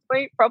starting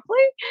point properly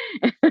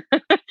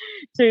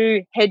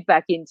to head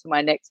back into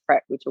my next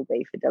prep, which will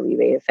be for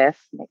WBFF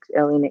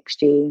early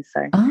next year.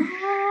 So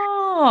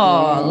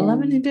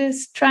loving it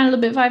is trying a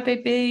little bit of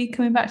IPB,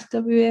 coming back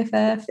to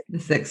WBFF.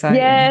 This is exciting.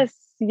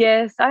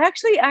 Yes. I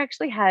actually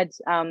had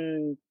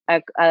one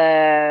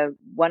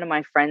of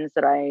my friends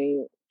that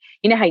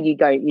how you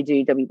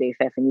do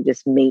WBFF and you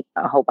just meet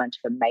a whole bunch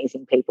of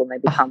amazing people and they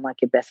become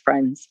like your best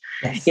friends.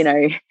 Yes.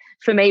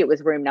 For me, it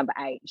was room number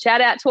 8.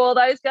 Shout out to all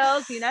those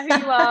girls. You know who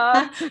you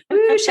are.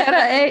 Ooh, shout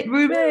out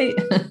room 8.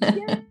 Room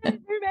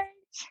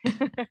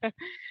 8.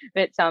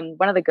 But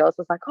one of the girls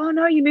was like, oh,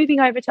 no, you're moving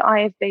over to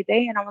IFBB.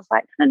 And I was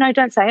like, no,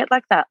 don't say it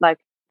like that. Like,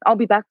 I'll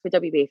be back for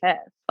WBFF.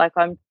 Like,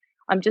 I'm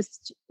a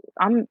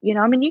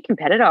new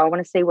competitor. I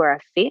want to see where I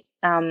fit.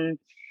 I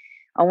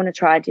want to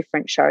try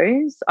different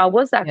shows. I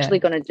was actually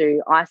going to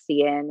do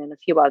ICN and a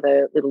few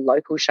other little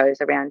local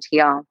shows around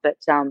here, but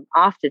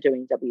after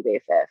doing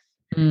WBFF,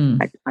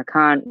 I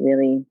can't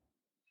really,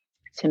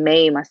 to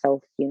me,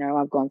 myself,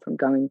 I've gone from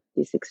going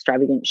this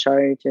extravagant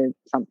show to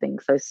something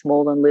so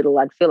small and little.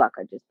 I'd feel like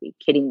I'd just be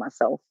kidding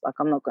myself. Like,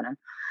 I'm not gonna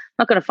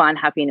find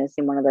happiness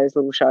in one of those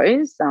little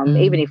shows.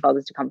 Even if I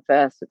was to come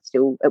first,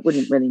 it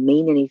wouldn't really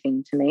mean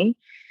anything to me.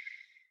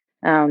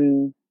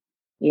 So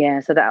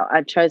that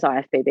I chose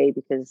IFBB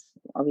because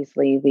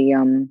obviously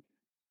the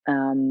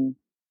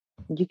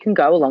you can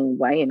go a long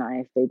way in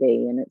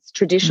IFBB, and it's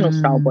traditional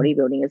style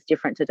bodybuilding. It's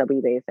different to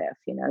WBFF.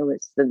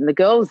 It's the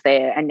girls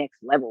there are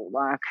next level.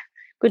 Like,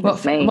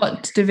 goodness me.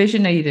 What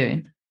division are you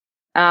doing?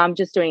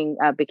 Just doing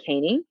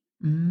bikini.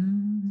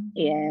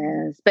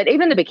 Yes, but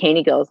even the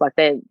bikini girls, like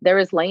they're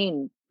as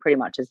lean pretty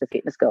much as the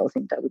fitness girls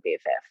in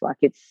WBFF. Like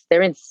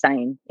they're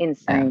insane.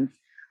 Yeah.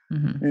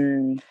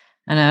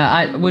 And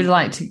I would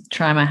like to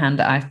try my hand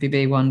at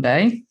IFBB one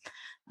day.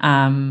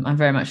 I'm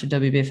very much a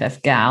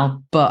WBFF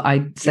gal, but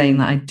saying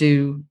that I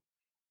do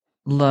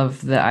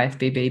love the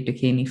IFBB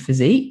bikini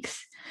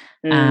physiques.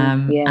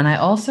 And I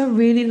also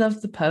really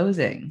love the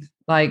posing.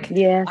 Like,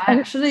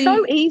 actually,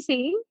 so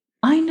easy.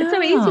 I know. It's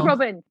so easy,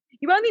 Robin.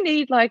 You only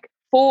need like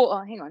 4.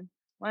 Oh, hang on.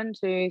 1,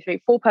 2,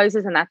 3, 4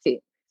 poses, and that's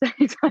it.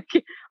 It's like,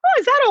 oh,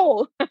 is that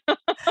all?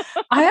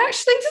 I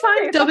actually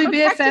find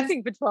WBFF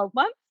practicing for 12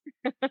 months.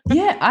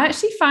 I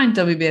actually find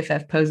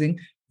WBFF posing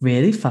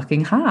really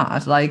fucking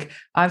hard. Like,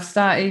 I've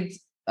started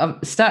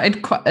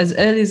quite as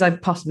early as I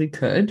possibly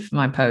could for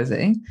my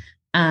posing,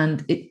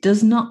 and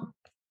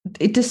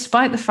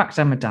despite the fact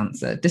I'm a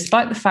dancer,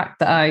 despite the fact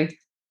that I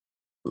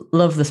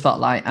love the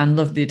spotlight and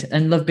love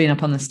being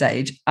up on the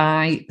stage,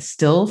 I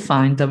still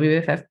find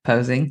WBFF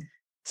posing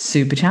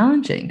super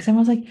challenging because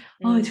everyone's like,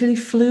 oh, it's really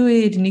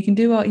fluid and you can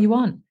do what you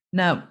want.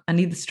 No, I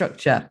need the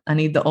structure. I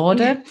need the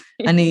order.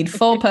 I need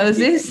 4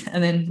 poses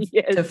and then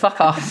to fuck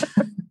off.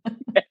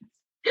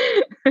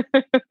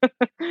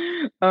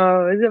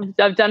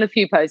 I've done a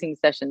few posing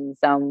sessions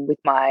with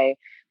my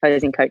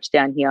posing coach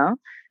down here.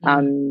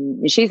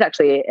 She's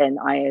actually an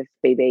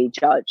IFBB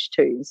judge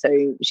too.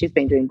 So she's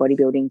been doing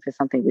bodybuilding for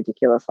something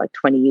ridiculous like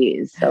 20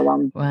 years. So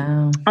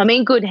wow. I'm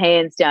in good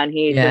hands down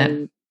here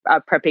doing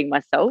prepping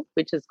myself,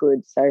 which is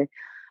good. So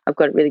I've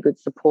got really good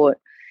support.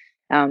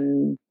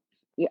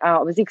 I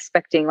was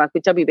expecting, like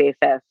with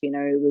WBFF,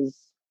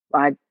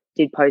 I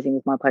did posing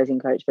with my posing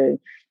coach for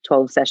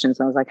 12 sessions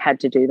and I was like, had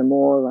to do them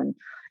all. And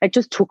it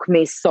just took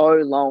me so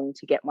long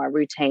to get my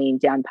routine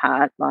down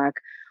pat. Like,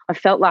 I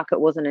felt like it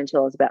wasn't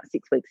until I was about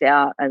 6 weeks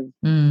out of,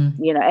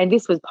 you know, and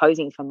this was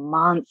posing for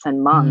months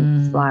and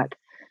months. Like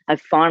I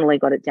finally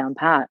got it down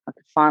pat. I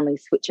could finally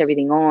switch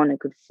everything on. It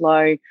could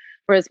flow.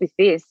 Whereas with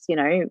this, you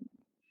know,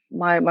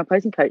 my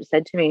posing coach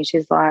said to me,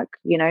 she's like,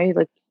 you know,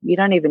 like you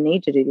don't even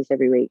need to do this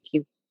every week.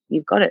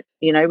 You've got it.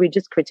 You know, we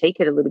just critique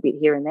it a little bit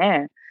here and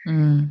there.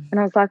 And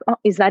I was like, oh,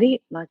 is that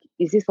it? Like,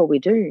 is this all we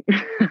do?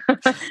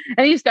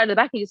 And you just go to the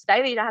back and you stay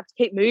there. You don't have to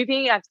keep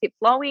moving. You have to keep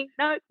flowing.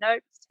 No,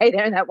 stay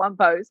there in that one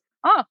pose.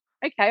 Oh,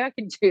 okay, I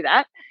can do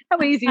that.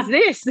 How easy is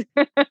this?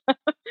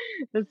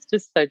 It's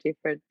just so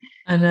different.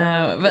 I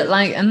know, but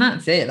like, and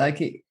that's it.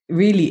 Like, it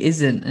really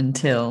isn't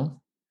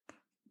until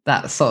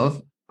that sort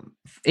of,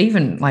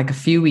 even like a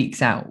few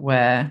weeks out,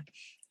 where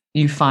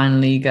you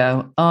finally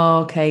go, oh,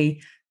 okay,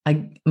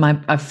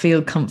 I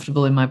feel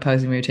comfortable in my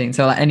posing routine.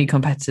 So like any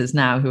competitors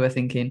now who are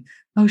thinking,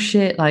 oh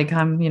shit, like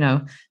I'm, you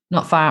know,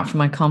 not far out from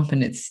my comp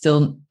and it's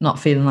still not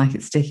feeling like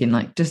it's sticking,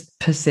 like just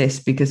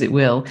persist because it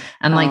will.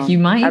 And like you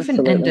might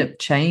even end up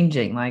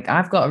changing. Like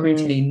I've got a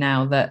routine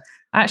now that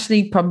I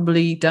actually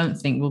probably don't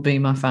think will be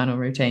my final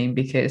routine,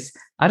 because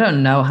I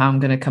don't know how I'm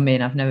going to come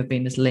in. I've never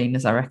been as lean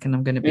as I reckon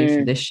I'm going to be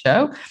for this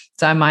show.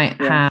 So I might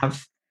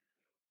have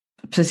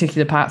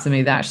particular parts of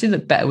me that actually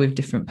look better with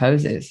different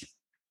poses.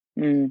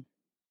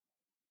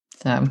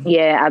 So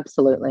yeah,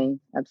 absolutely.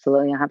 I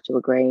have to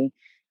agree.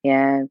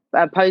 Yeah,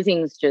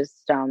 posing's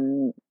just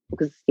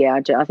because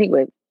I think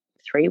we're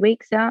 3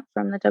 weeks out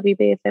from the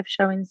WBFF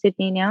show in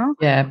Sydney now.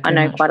 Yeah, I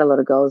know quite a lot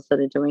of girls that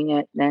are doing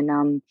it,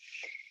 and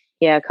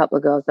a couple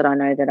of girls that I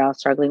know that are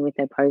struggling with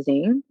their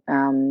posing.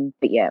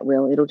 But yeah,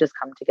 it'll just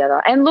come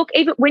together. And look,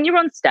 even when you're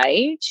on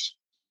stage,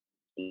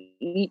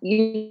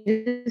 you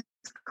just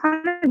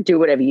kind of do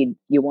whatever you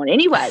want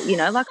anyway, you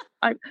know. Like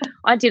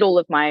I did all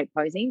of my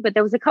posing, but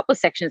there was a couple of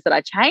sections that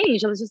I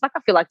changed. I was just like, I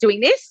feel like doing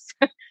this.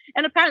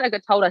 And apparently I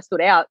got told I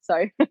stood out,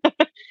 so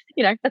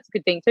you know, that's a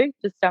good thing too.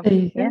 Just go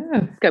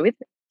with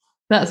it.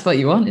 That's what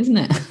you want, isn't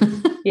it?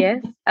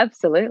 Yes,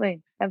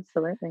 absolutely.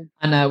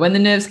 I know, when the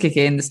nerves kick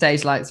in, the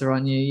stage lights are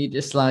on you, you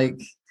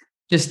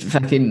just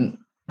fucking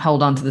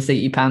hold on to the seat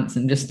of your pants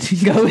and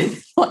just go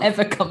with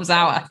whatever comes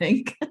out, I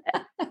think.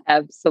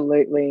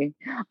 Absolutely.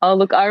 Oh,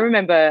 look, I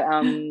remember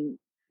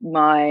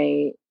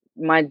my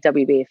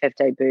WBFF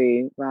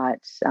debut, right?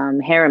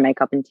 Hair and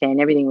makeup and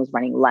tan, everything was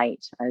running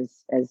late, as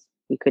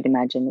you could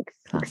imagine,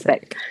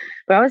 expect.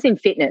 But I was in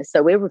fitness,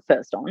 so we were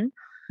first on.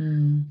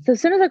 So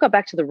as soon as I got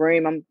back to the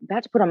room, I'm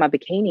about to put on my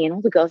bikini and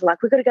all the girls are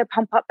like, we've got to go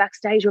pump up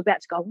backstage. We're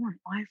about to go on.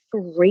 I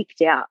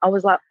freaked out. I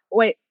was like,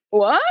 wait,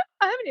 what?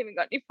 I haven't even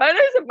got any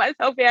photos of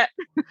myself yet.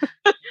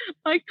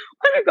 Like,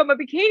 I haven't got my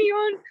bikini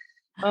on.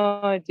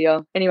 Oh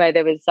dear. Anyway,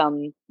 there was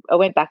I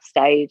went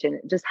backstage and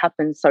it just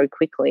happened so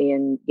quickly,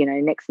 and you know,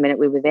 next minute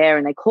we were there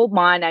and they called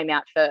my name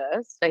out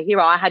first. So here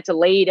I had to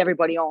lead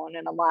everybody on,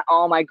 and I'm like,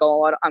 oh my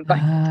God, I'm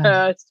going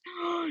first.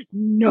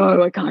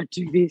 No, I can't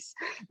do this.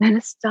 Then I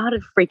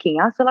started freaking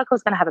out. I felt like I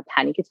was going to have a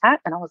panic attack,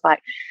 and I was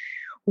like,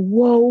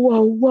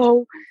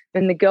 whoa.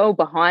 And the girl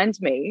behind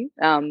me,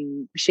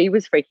 she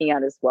was freaking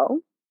out as well.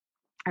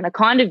 And I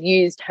kind of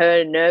used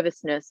her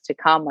nervousness to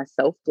calm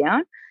myself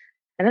down.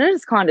 And then I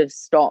just kind of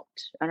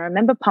stopped. And I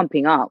remember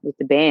pumping up with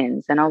the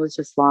bands, and I was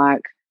just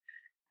like,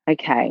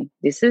 okay,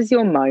 this is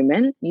your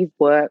moment. You've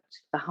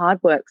worked. The hard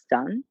work's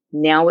done.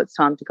 Now it's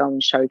time to go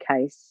and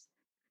showcase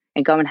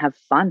and go and have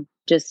fun.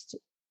 Just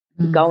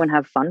go and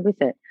have fun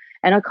with it.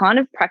 And I kind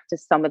of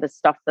practiced some of the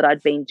stuff that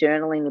I'd been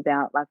journaling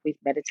about, like with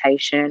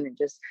meditation and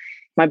just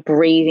my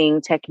breathing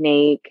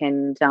technique,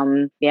 and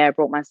I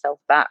brought myself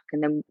back.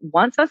 And then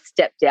once I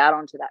stepped out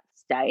onto that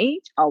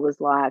stage, I was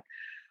like,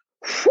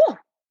 whew,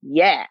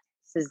 yeah,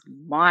 this is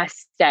my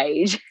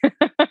stage.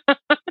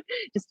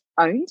 Just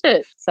owned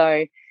it.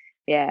 So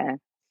yeah,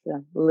 a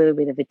little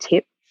bit of a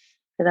tip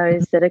for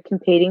those that are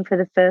competing for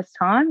the first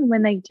time.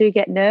 When they do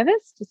get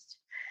nervous, just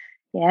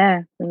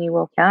when you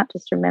walk out,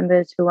 just remember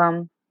to it's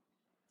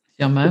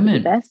your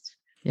moment. Your best.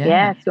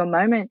 Yeah, it's your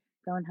moment.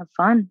 Go and have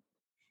fun.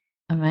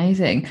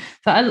 Amazing.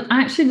 So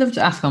I actually love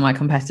to ask all my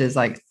competitors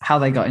like how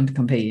they got into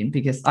competing,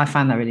 because I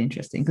find that really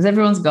interesting, because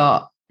everyone's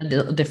got a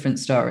little different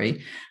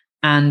story,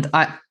 and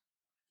I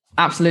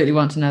absolutely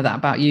want to know that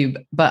about you.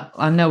 But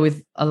I know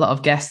with a lot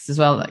of guests as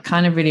well, that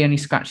kind of really only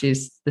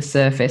scratches the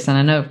surface. And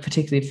I know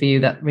particularly for you,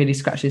 that really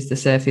scratches the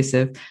surface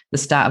of the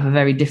start of a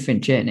very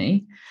different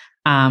journey.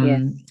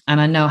 And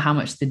I know how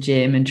much the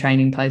gym and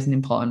training plays an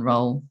important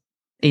role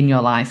in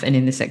your life and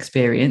in this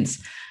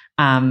experience.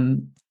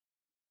 And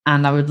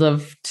I would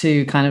love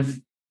to kind of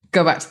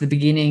go back to the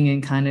beginning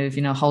and kind of,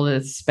 you know, hold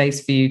a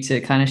space for you to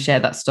kind of share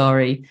that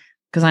story,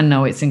 because I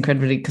know it's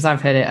because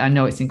I've heard it, I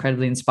know it's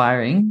incredibly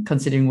inspiring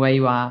considering where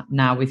you are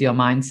now with your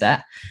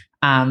mindset.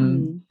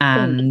 And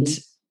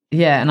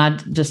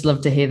I'd just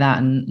love to hear that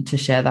and to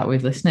share that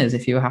with listeners,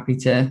 if you were happy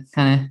to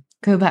kind of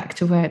go back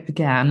to where it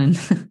began and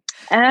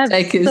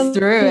take us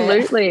through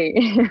it.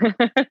 Absolutely.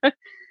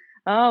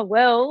 Oh,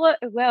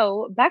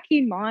 well, back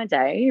in my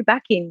day,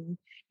 back in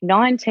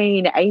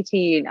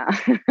 1980,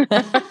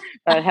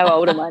 how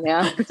old am I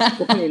now?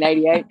 Born in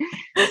 88,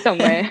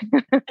 somewhere.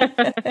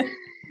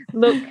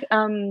 Look,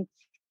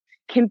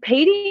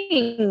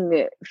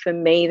 competing for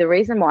me, the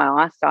reason why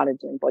I started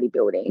doing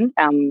bodybuilding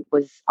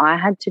was I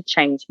had to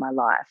change my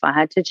life. I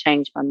had to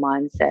change my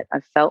mindset. I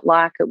felt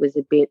like it was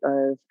a bit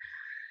of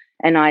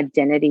an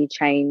identity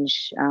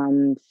change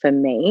for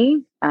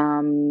me.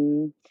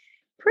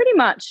 Pretty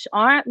much,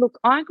 I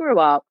grew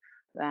up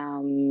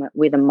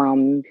with a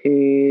mum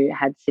who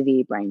had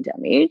severe brain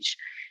damage.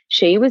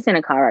 She was in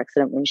a car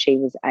accident when she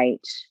was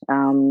 8.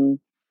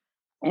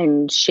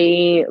 And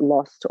she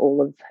lost all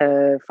of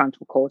her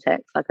frontal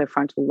cortex, like her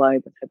frontal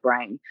lobe of her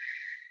brain.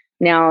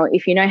 Now,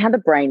 if you know how the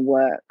brain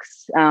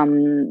works,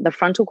 the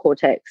frontal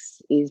cortex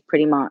is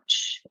pretty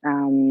much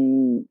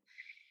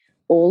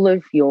all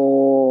of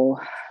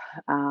your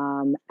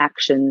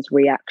actions,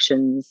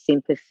 reactions,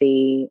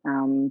 sympathy.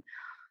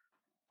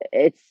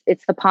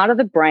 It's the part of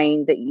the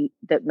brain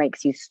that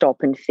makes you stop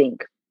and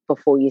think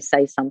before you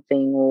say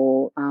something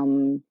or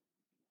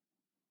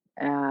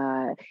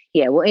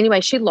well,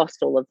 anyway, she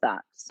lost all of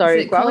that. So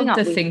is it growing called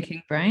up the with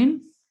thinking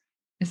brain?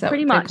 Is that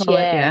pretty what they much, call it?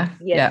 yeah. Yeah.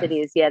 Yes, Yeah. it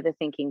is. Yeah, the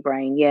thinking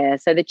brain. Yeah.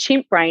 So the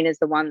chimp brain is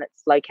the one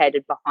that's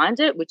located behind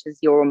it, which is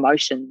your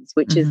emotions,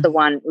 which is the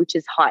one which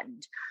is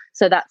heightened.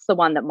 So that's the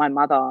one that my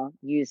mother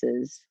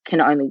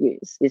can only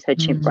use is her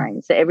chimp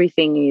brain. So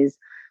everything is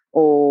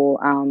all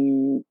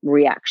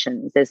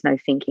reactions. There's no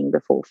thinking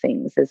before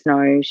things.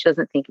 She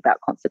doesn't think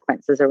about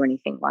consequences or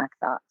anything like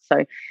that.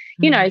 So,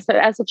 so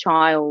as a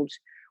child,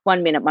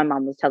 one minute my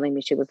mum was telling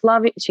me she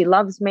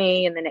loves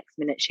me, and the next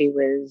minute she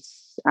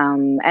was,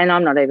 and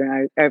I'm not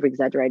even over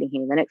exaggerating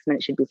here, the next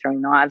minute she'd be throwing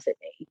knives at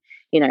me,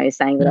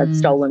 saying that I'd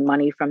stolen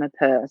money from her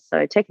purse.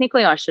 So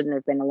technically I shouldn't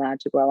have been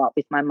allowed to grow up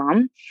with my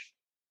mum.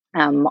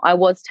 I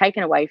was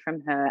taken away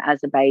from her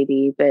as a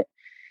baby, but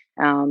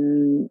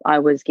I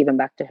was given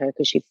back to her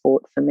because she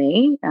fought for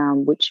me,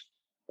 which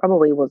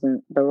probably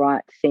wasn't the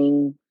right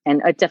thing.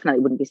 And it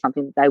definitely wouldn't be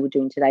something that they would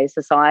do in today's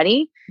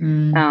society.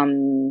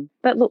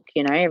 But look,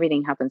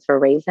 everything happens for a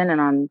reason,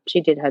 and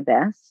she did her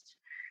best.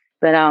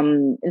 But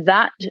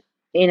that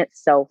in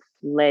itself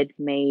led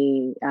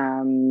me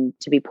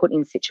to be put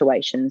in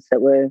situations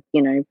that were,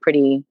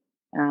 pretty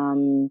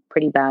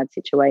bad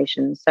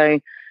situations. So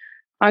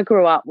I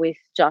grew up with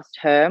just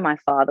her. My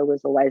father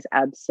was always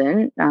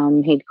absent.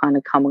 He'd kind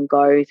of come and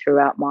go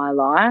throughout my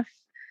life.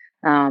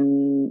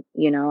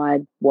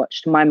 I'd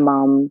watched my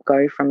mum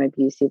go from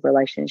abusive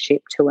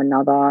relationship to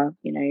another,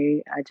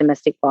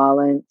 domestic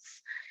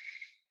violence,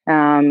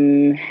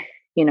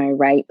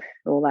 rape,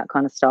 all that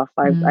kind of stuff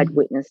I'd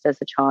witnessed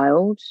as a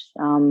child.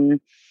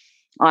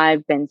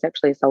 I've been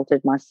sexually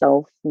assaulted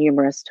myself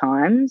numerous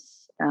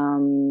times,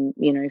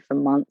 for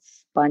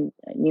months by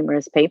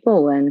numerous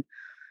people. And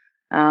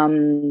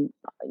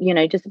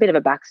just a bit of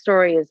a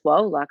backstory as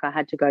well. Like I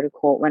had to go to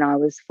court when I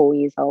was 5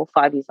 years old,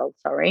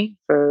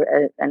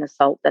 for an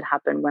assault that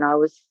happened when I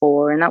was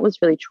 4, and that was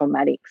really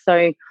traumatic.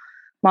 So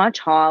my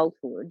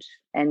childhood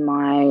and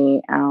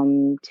my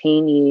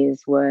teen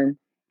years were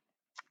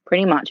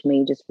pretty much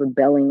me just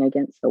rebelling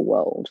against the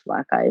world.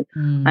 Like I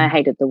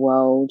hated the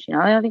world.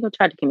 I think I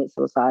tried to commit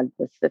suicide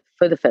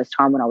for the first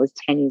time when I was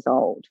 10 years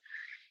old.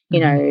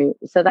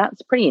 So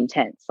that's pretty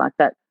intense. Like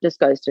that just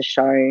goes to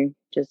show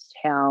just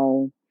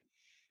how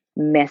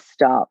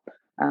messed up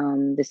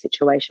the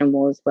situation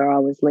was where I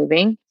was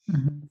living.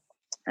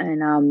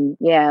 And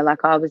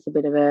like I was a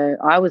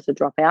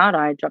dropout.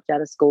 I dropped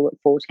out of school at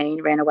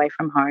 14, ran away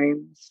from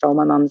home, stole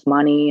my mum's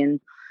money and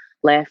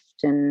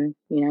left, and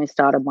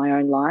started my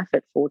own life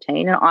at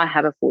 14. And I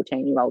have a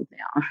 14-year-old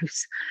now.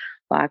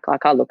 Like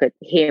I look at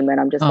him and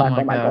I'm just oh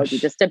my God, you're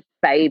just a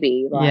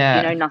baby. Like,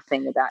 you know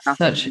nothing about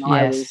nothing.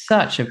 I was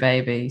such a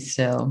baby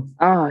still.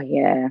 Oh,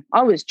 yeah.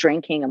 I was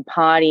drinking and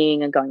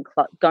partying and going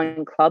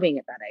clubbing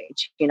at that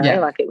age,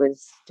 like it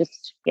was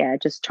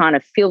just trying to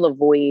fill a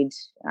void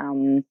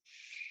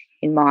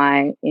in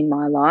my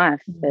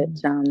life. But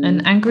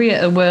and angry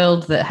at a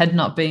world that had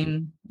not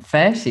been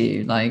fair to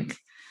you. Like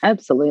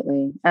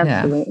absolutely.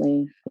 Yeah.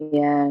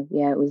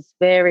 It was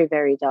very,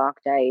 very dark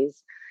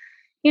days.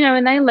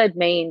 And they led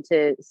me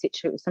into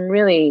some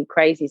really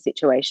crazy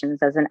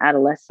situations as an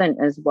adolescent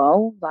as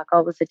well. Like I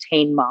was a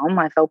teen mum.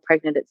 I fell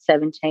pregnant at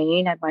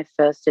 17, had my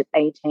first at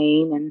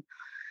 18. And,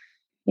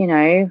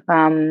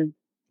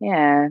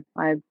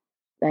 I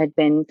had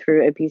been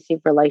through abusive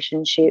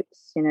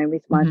relationships,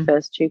 with my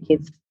first 2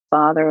 kids'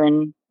 father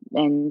and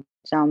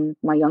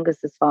my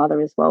youngest's father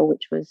as well,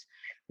 which was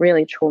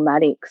really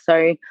traumatic.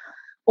 So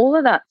all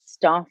of that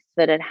stuff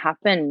that had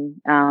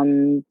happened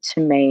to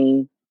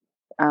me,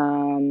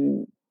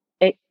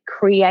 it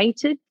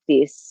created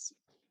this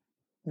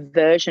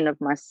version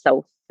of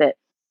myself that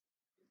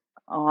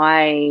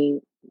I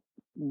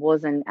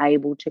wasn't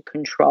able to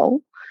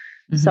control.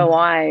 So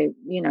I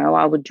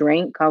would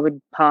drink, I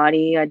would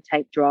party, I'd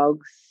take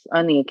drugs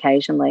only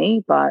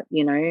occasionally, but,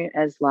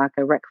 as like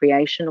a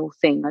recreational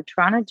thing. I'd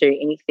try to do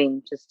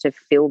anything just to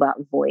fill that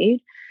void.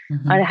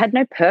 I had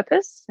no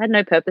purpose.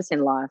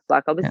 In life.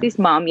 Like I was this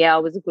mum. Yeah, I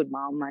was a good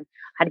mum. I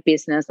had a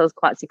business. I was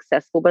quite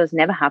successful, but I was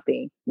never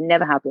happy.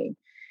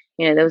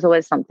 There was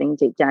always something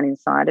deep down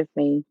inside of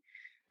me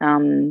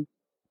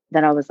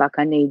that I was like,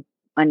 I need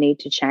I need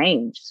to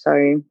change.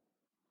 So,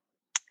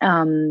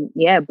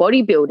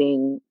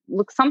 bodybuilding,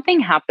 look, something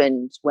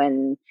happened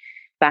when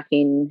back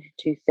in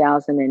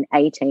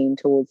 2018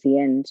 towards the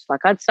end,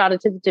 like I'd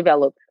started to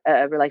develop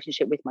a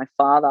relationship with my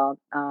father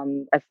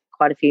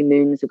quite a few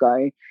moons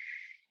ago.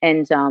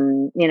 And,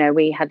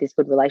 we had this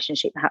good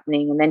relationship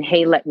happening, and then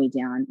he let me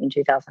down in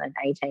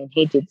 2018.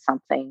 He did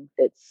something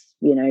that's,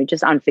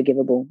 just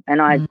unforgivable.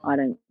 And I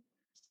don't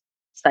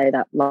say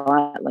that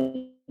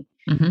lightly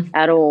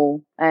at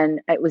all.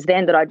 And it was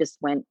then that I just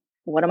went,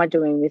 what am I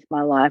doing with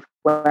my life?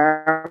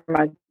 Where am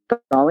I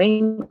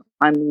going?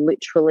 I'm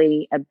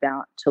literally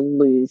about to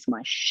lose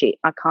my shit.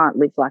 I can't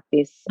live like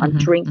this. I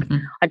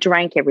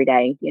drank every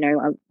day.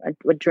 I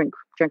would drink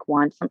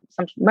wine.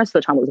 Most of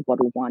the time it was a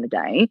bottle of wine a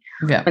day.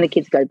 Yeah. When the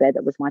kids go to bed,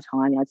 that was my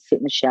time. I'd sit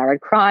in the shower,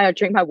 I'd cry, I'd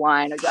drink my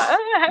wine. I'd go,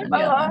 I hate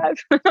my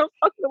life. Fuck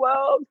the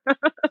world.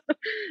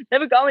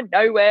 Never going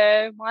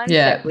nowhere.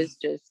 Mindset was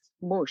just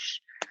mush,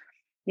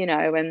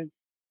 and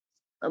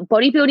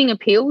bodybuilding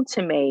appealed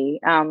to me.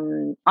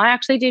 I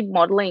actually did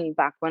modeling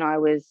back when I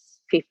was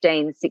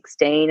 15,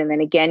 16, and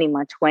then again in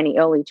my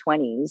early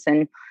 20s.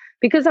 And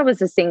because I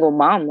was a single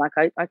mum, like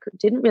I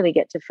didn't really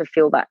get to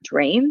fulfill that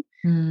dream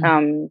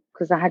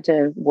because I had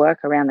to work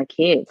around the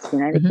kids.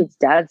 The kids'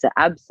 dads are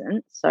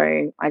absent, so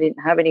I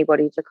didn't have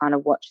anybody to kind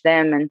of watch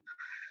them. And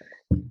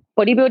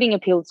bodybuilding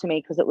appealed to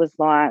me because it was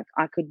like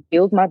I could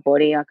build my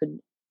body, I could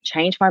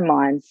change my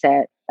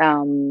mindset,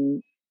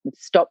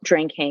 stop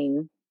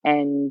drinking,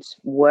 and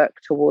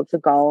work towards a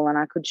goal, and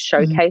I could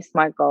showcase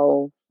my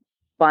goal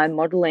by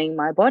modeling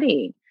my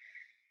body.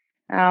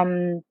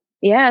 So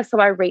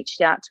I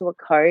reached out to a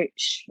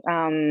coach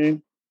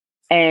and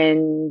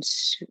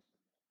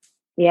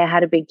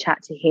had a big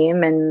chat to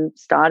him and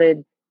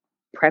started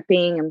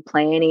prepping and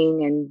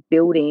planning and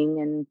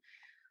building, and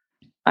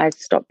I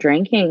stopped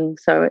drinking.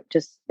 So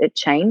it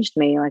changed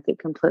me, like it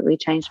completely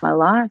changed my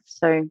life.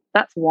 So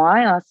that's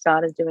why I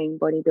started doing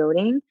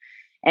bodybuilding.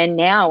 And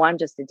now I'm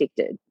just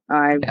addicted.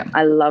 I'm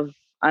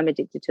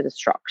addicted to the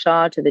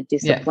structure, to the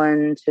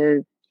discipline,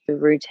 to the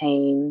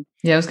routine.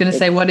 Yeah, I was going to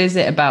say, what is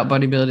it about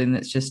bodybuilding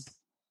that's just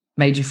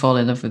made you fall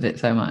in love with it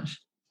so much?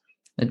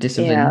 The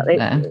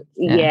discipline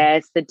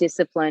it's the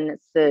discipline,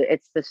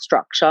 it's the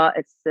structure,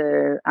 it's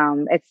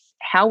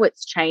how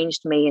it's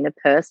changed me in a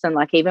person.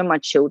 Like even my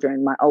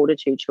children, my older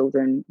two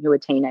children who are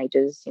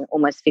teenagers,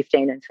 almost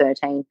 15 and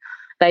 13,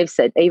 they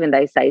say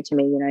to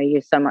me,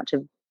 you're so much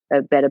of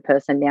a better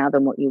person now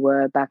than what you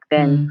were back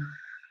then.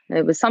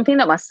 It was something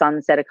that my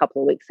son said a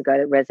couple of weeks ago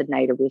that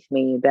resonated with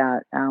me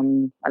about,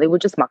 I think we're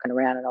just mucking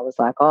around, and I was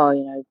like,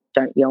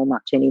 don't yell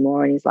much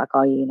anymore. And he's like,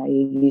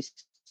 you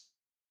used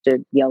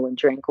to yell and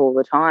drink all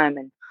the time.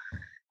 And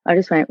I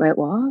just went, wait,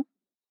 what?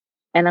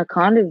 And I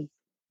kind of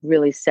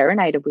really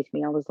serenaded with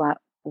me. I was like,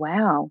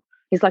 wow.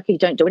 He's like, you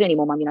don't do it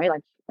anymore, Mum,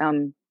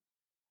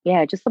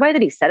 just the way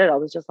that he said it, I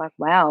was just like,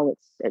 wow,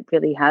 it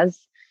really has,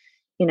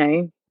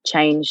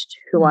 changed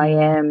who I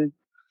am,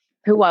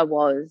 who I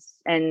was,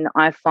 and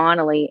I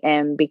finally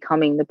am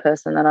becoming the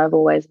person that I've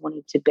always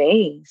wanted to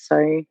be.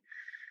 So,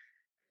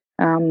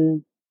 I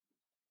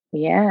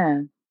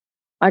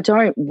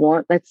don't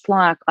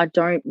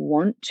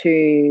want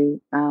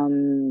to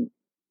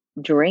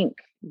drink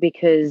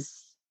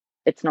because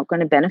it's not going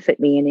to benefit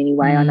me in any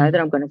way. I know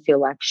that I'm going to feel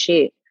like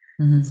shit.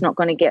 It's not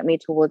going to get me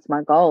towards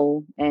my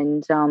goal.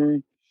 And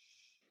I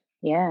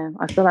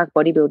feel like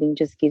bodybuilding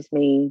just gives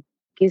me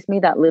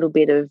that little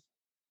bit of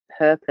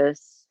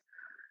purpose.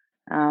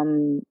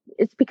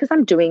 It's because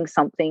I'm doing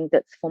something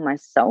that's for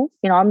myself.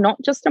 I'm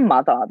not just a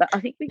mother. I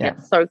think we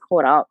get so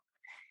caught up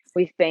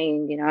with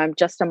being, I'm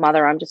just a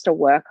mother, I'm just a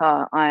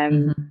worker,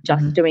 I'm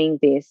just doing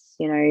this,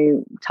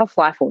 tough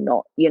life or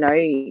not, you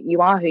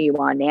are who you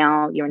are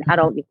now, you're an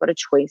adult, you've got a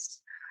choice.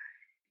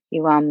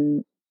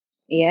 So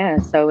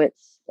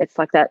it's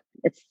like that,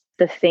 it's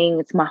the thing,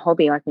 it's my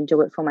hobby, I can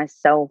do it for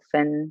myself.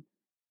 And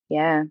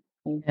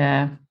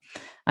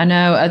I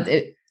know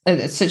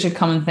it's such a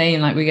common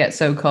theme, like we get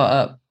so caught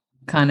up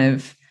kind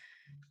of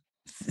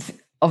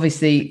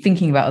obviously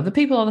thinking about other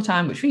people all the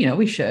time, which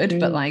we should,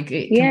 but like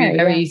it can be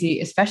very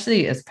easy,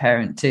 especially as a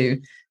parent, to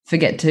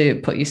forget to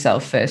put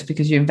yourself first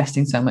because you're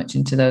investing so much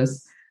into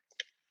those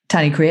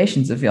tiny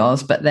creations of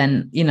yours. But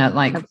then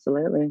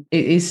absolutely,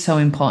 it is so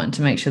important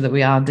to make sure that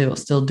we are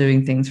still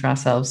doing things for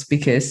ourselves,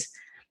 because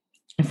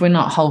if we're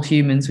not whole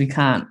humans, we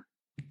can't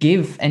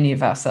give any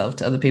of ourselves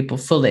to other people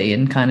fully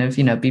and kind of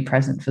be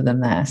present for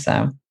them there.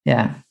 So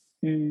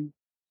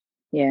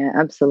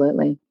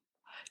absolutely.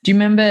 Do you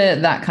remember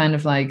that kind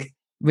of like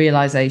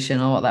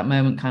realization, or what that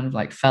moment kind of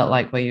like felt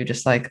like, where you're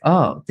just like,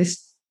 oh,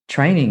 this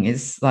training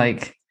is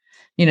like,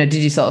 did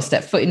you sort of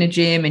step foot in a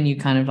gym and you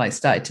kind of like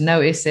started to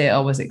notice it,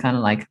 or was it kind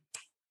of like,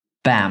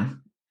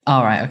 bam,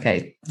 all right,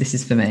 okay, this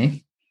is for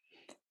me?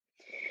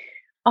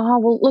 Oh,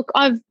 well, look,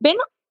 I've been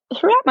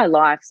throughout my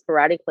life,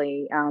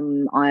 sporadically,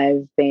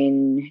 I've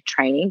been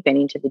training, been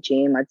into the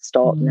gym. I'd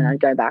stop and then I'd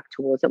go back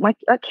towards it. My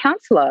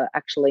counsellor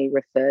actually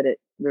referred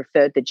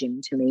the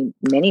gym to me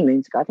many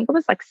moons ago. I think I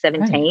was like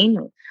 17.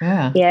 Right.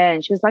 Yeah. Yeah,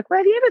 and she was like, "Well,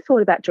 have you ever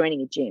thought about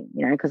joining a gym?"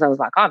 You know, because I was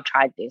like, "Oh, I've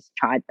tried this,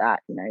 tried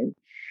that," you know,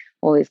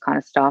 all this kind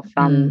of stuff.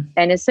 And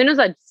as soon as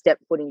I'd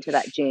stepped foot into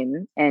that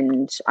gym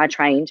and I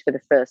trained for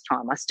the first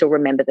time, I still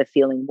remember the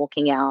feeling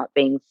walking out,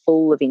 being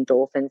full of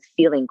endorphins,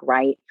 feeling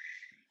great.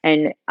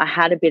 And I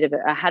had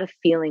a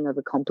feeling of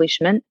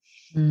accomplishment,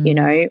 you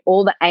know,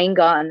 all the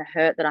anger and the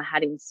hurt that I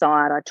had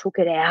inside. I took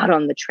it out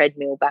on the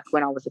treadmill back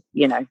when I was, a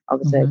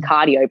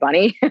cardio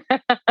bunny.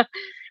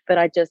 But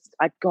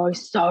I'd go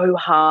so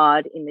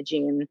hard in the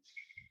gym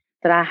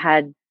that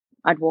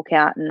I'd walk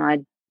out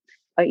and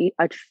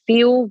I'd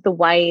feel the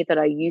way that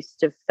I used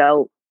to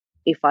felt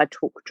if I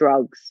took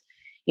drugs.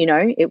 You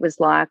know, it was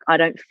like I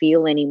don't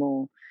feel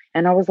anymore.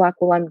 And I was like,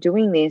 well, I'm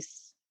doing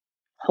this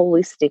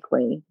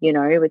holistically, you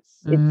know,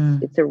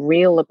 it's a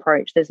real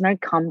approach. There's no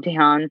come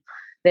down,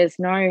 there's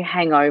no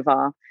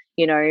hangover,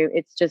 you know,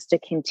 it's just a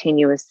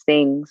continuous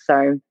thing.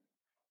 So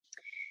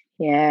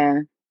yeah,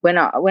 when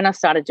I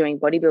started doing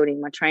bodybuilding,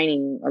 my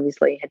training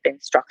obviously had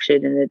been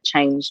structured and it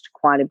changed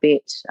quite a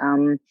bit.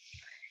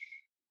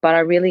 But I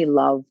really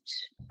loved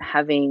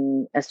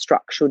having a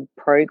structured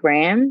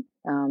program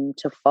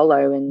to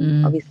follow,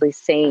 and obviously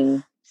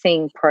seeing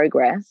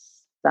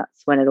progress.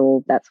 That's when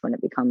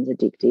it becomes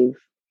addictive.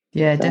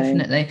 Yeah,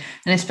 definitely.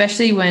 And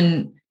especially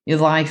when your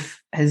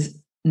life has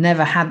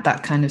never had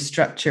that kind of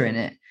structure in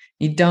it,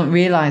 you don't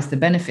realize the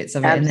benefits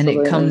of it. Absolutely. And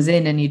then it comes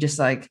in and you're just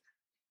like,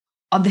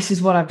 oh, this is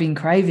what I've been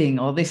craving,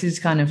 or this is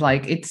kind of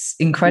like, it's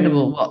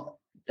incredible what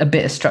a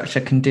bit of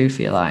structure can do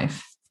for your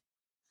life.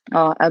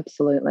 Oh,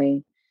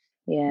 absolutely.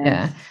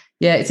 Yeah.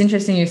 Yeah. It's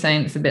interesting you're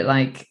saying it's a bit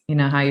like, you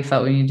know, how you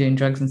felt when you're doing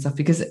drugs and stuff,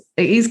 because it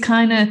is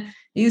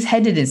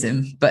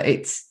hedonism, but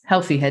it's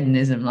healthy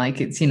hedonism.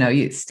 Like it's, you know,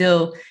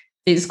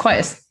 it's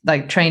quite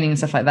like training and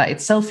stuff like that.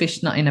 It's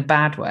selfish, not in a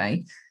bad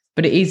way,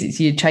 but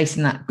you're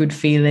chasing that good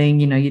feeling,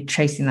 you know, you're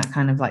chasing that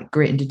kind of like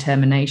grit and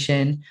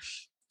determination.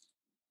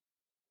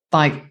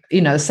 Like,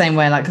 you know, the same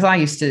way, like, because I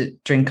used to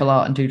drink a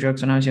lot and do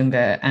drugs when I was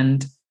younger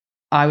and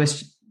I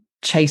was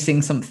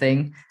chasing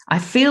something. I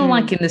feel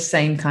like in the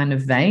same kind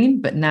of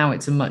vein, but now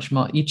it's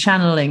you're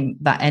channeling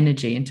that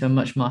energy into a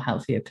much more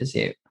healthier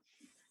pursuit.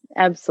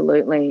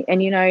 Absolutely.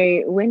 And, you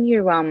know, when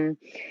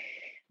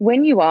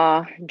you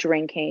are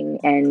drinking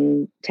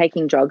and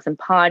taking drugs and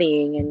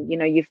partying and, you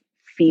know, you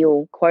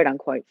feel, quote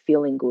unquote,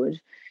 feeling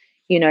good,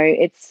 you know,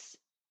 it's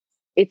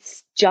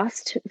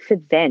just for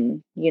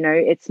then, you know,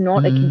 it's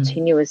not a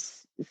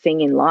continuous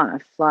thing in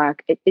life.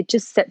 Like it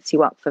just sets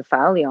you up for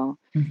failure.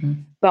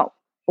 But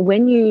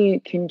when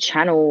you can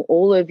channel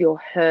all of your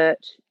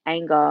hurt,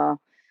 anger,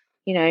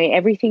 you know,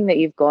 everything that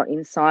you've got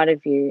inside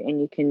of you,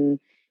 and you can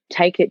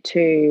take it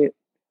to,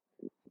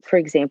 for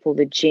example,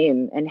 the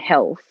gym and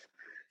health,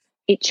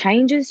 it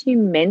changes you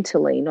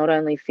mentally, not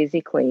only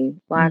physically.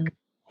 Like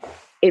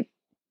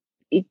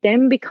it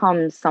then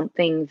becomes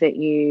something that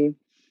you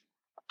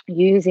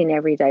use in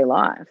everyday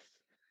life.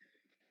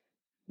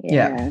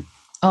 Yeah.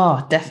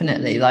 Oh,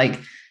 definitely. Like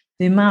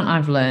the amount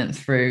I've learned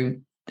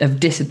of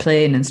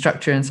discipline and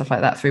structure and stuff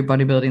like that through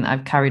bodybuilding that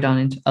I've carried on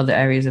into other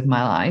areas of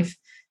my life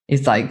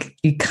is like,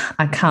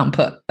 I can't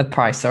put a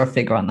price or a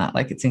figure on that.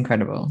 Like it's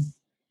incredible.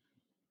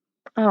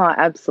 Oh,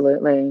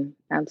 absolutely.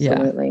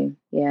 Absolutely.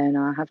 Yeah,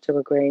 no, I have to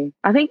agree.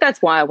 I think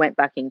that's why I went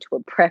back into a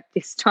prep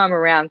this time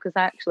around, because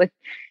it was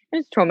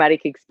a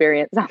traumatic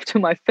experience after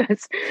my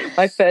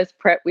first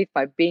prep with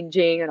my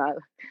binging. And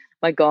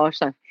my gosh,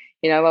 I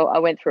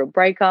went through a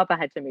breakup. I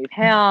had to move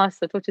house.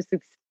 I thought just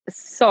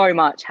so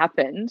much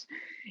happened.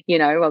 You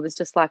know, I was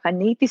just like, I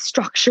need this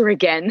structure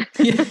again.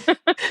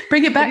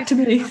 Bring it back to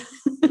me.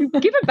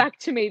 Give it back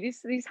to me.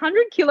 These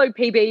 100-kilo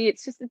PB,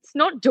 it's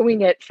not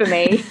doing it for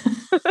me.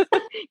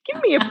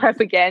 Give me a prep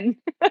again.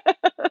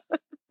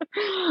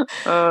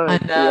 I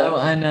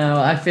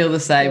know. I feel the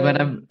same when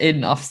I'm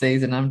in off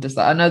season. I'm just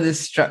like, I know there's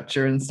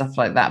structure and stuff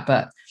like that,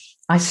 but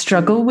I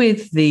struggle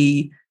with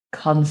the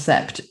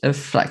concept of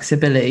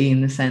flexibility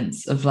in the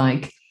sense of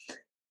like,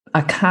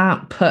 I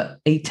can't put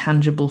a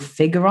tangible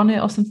figure on it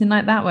or something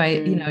like that,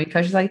 where, you know, your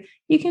coach is like,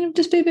 you can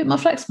just be a bit more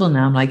flexible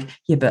now. I'm like,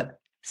 yeah, but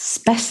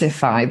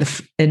specify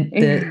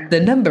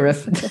the number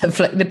of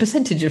the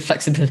percentage of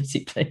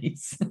flexibility,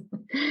 please.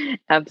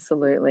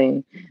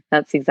 Absolutely.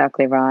 That's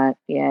exactly right.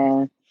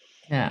 Yeah.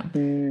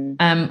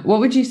 What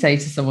would you say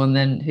to someone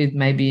then who's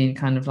maybe in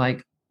kind of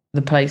like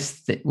the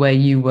place where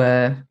you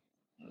were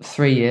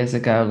 3 years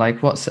ago?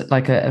 Like what's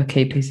like a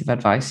key piece of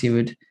advice you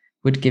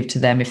would give to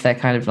them if they're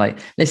kind of like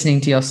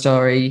listening to your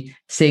story,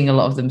 seeing a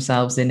lot of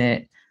themselves in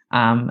it,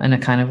 and are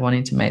kind of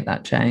wanting to make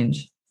that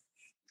change?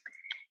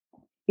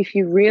 If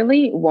you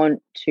really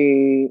want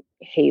to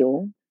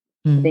heal,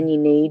 then you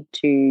need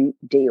to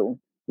deal.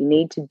 You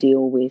need to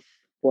deal with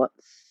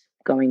what's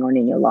going on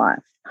in your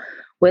life,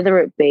 whether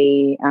it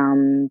be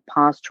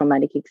past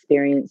traumatic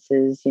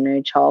experiences. You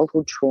know,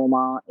 childhood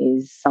trauma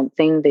is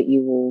something that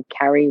you will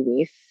carry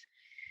with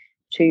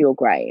to your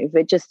grave.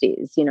 It just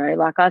is, you know,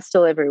 like I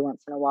still every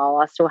once in a while,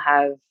 I still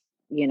have,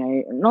 you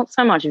know, not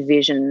so much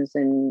visions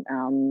and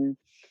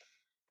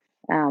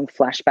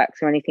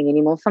flashbacks or anything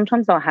anymore.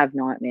 Sometimes I'll have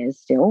nightmares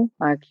still.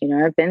 Like, you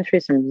know, I've been through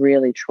some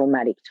really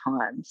traumatic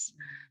times.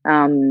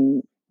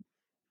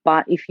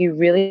 But if you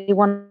really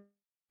want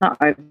to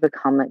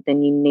overcome it,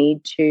 then you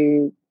need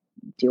to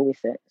deal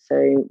with it.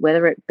 So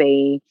whether it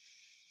be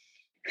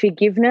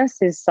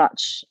forgiveness is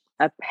such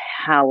a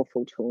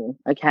powerful tool,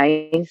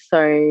 okay?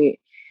 So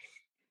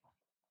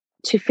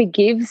to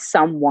forgive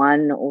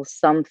someone or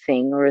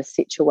something or a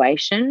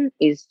situation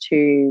is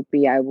to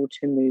be able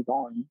to move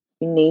on.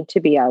 You need to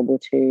be able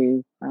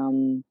to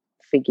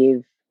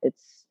forgive.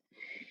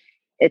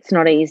 It's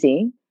not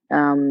easy,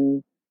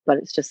 but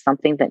it's just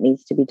something that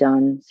needs to be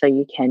done so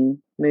you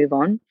can move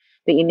on.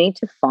 But you need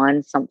to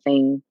find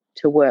something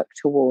to work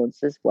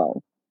towards as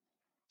well.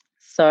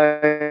 So,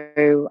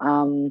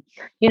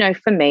 you know,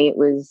 for me, it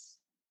was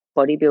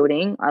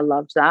bodybuilding. I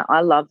loved that. I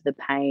loved the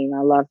pain.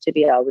 I loved to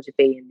be able to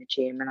be in the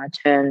gym, and I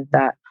turned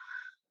that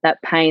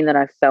pain that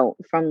I felt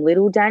from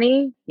little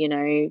Danny, you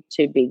know,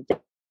 to big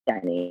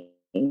Danny.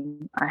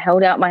 I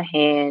held out my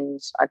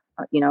hand. I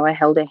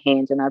held her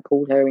hand and I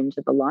pulled her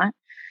into the light,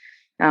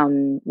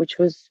 which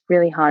was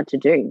really hard to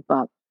do.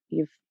 But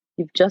you've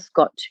just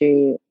got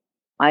to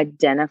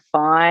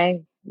identify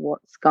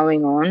what's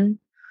going on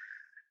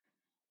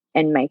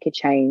and make a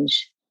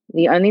change.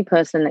 The only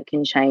person that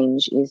can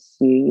change is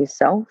you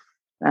yourself.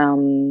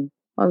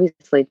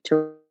 Obviously,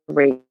 to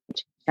reach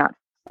out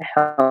for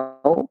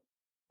help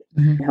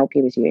and help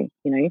you is you,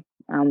 you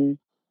know.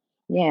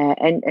 Yeah,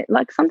 and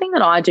like something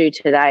that I do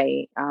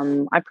today,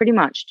 I pretty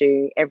much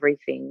do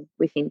everything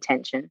with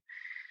intention.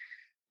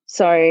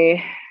 So, you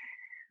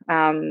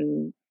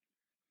know,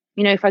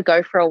 if I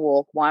go for a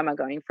walk, why am I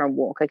going for a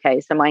walk?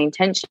 Okay, so my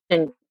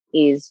intention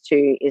is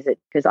it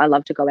because I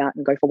love to go out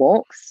and go for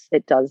walks.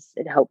 It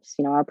helps,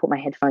 you know, I put my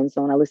headphones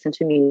on, I listen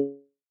to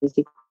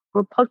music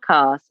or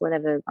podcast,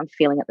 whatever I'm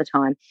feeling at the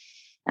time.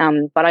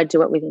 But I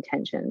do it with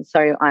intention.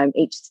 So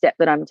each step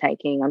that I'm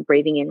taking, I'm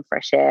breathing in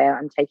fresh air.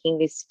 I'm taking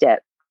this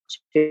step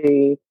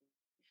to,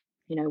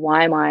 you know,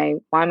 why am I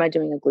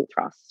doing a glute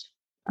thrust?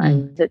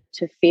 And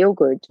to feel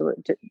good.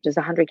 Does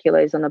 100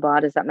 kilos on the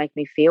bar, does that make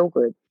me feel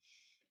good?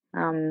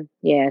 So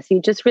you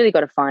just really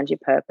got to find your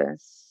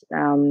purpose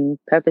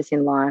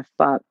in life.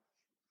 But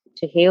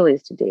to heal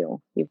is to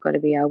deal. You've got to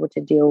be able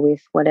to deal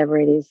with whatever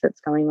it is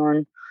that's going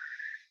on.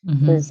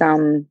 Because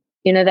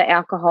you know, the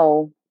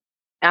alcohol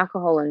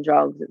and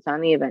drugs, it's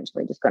only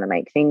eventually just going to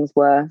make things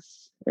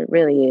worse. It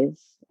really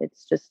is.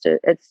 It's just a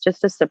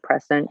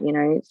suppressant, you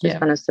know. It's just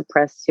going to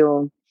suppress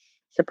your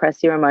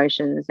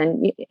emotions.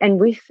 And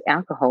with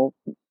alcohol,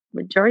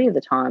 majority of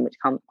the time it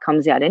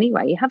comes out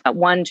anyway. You have that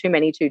one too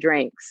many 2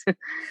 drinks,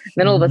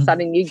 then all of a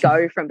sudden you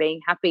go from being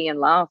happy and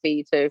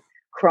laughy to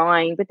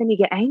crying, but then you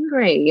get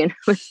angry, and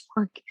it's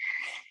like,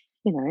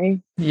 you know,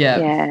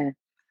 yeah.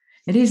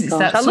 It is. It's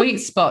that sweet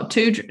spot.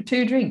 Two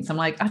drinks. I'm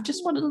like, I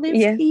just want to live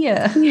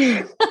here.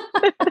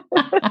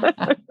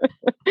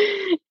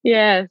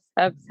 Yes,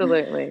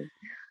 absolutely.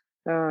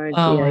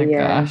 Oh my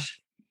gosh,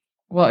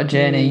 what a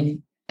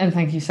journey! And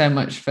thank you so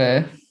much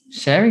for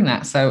sharing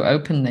that so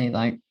openly.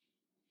 Like,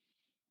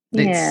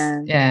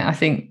 I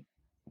think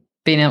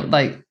being able,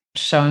 like,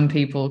 showing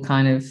people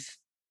kind of,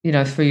 you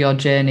know, through your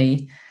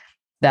journey,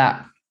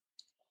 that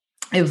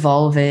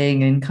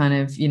evolving and kind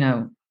of, you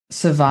know,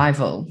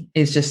 survival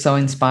is just so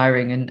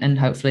inspiring, and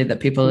hopefully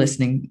that people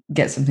listening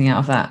get something out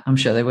of that. I'm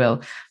sure they will,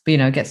 but, you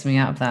know, get something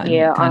out of that.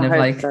 And kind of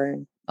like,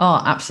 so.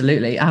 Oh,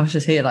 absolutely. I was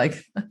just here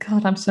like, oh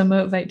God, I'm so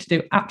motivated to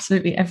do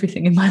absolutely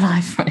everything in my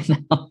life right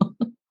now.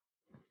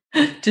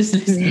 Just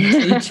listening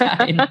to you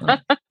chatting.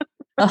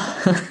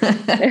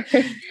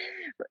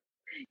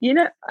 You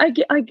know,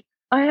 I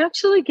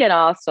actually get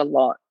asked a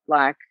lot,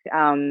 like,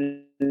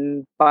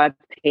 by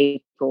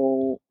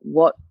people,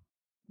 what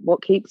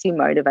keeps you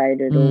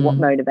motivated or what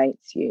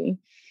motivates you?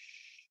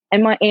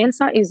 And my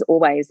answer is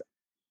always,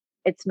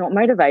 it's not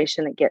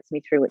motivation that gets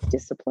me through, it's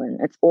discipline.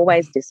 It's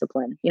always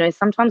discipline. You know,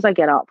 sometimes I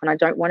get up and I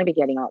don't want to be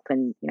getting up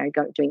and, you know,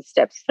 doing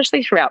steps,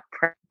 especially throughout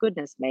prep.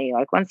 Goodness me,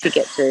 like once you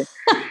get to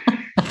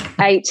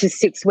 8 to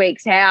 6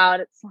 weeks out,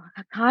 it's like,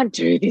 I can't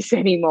do this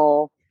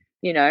anymore.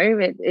 You know,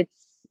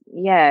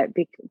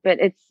 but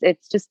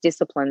it's just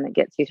discipline that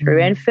gets you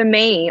through. And for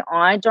me,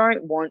 I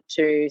don't want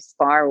to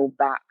spiral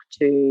back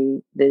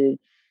to the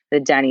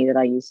Danny that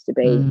I used to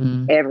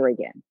be ever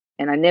again.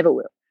 And I never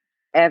will.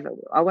 Ever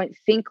will. I won't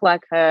think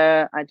like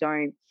her. I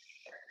don't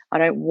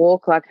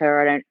walk like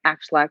her. I don't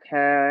act like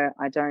her.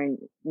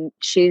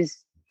 She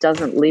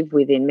doesn't live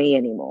within me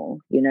anymore,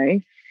 you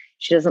know.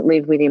 She doesn't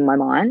live within my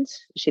mind.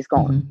 She's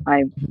gone.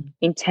 I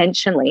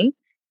intentionally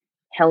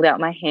held out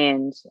my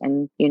hand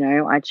and, you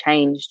know, I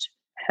changed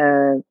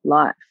her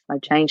life. I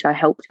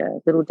helped her.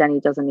 Little Danny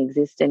doesn't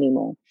exist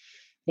anymore.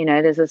 You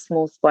know, there's a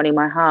small spot in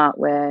my heart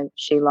where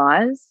she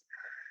lies.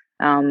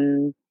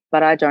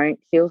 But I don't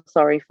feel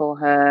sorry for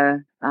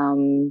her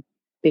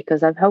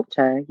because I've helped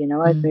her, you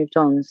know, I've moved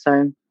on.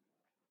 So,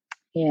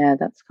 yeah,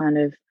 that's kind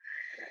of,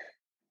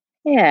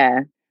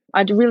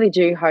 I really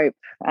do hope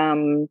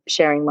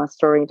sharing my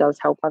story does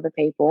help other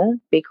people,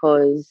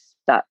 because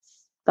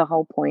that's the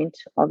whole point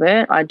of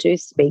it. I do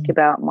speak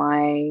about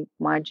my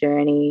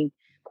journey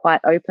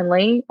quite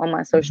openly on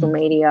my social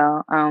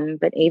media,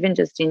 but even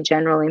just in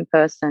general in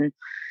person.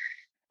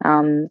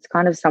 It's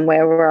kind of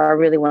somewhere where I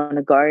really want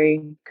to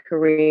go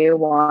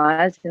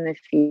career-wise in the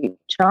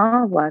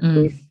future, like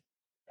with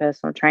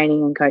personal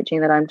training and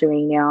coaching that I'm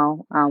doing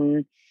now,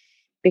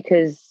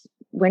 because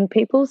when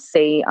people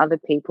see other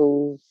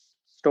people's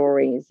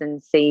stories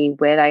and see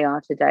where they are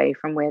today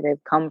from where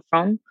they've come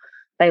from,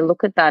 they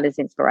look at that as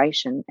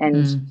inspiration.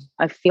 And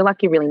I feel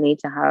like you really need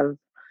to have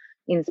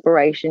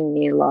inspiration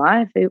in your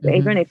life,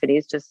 even if it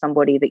is just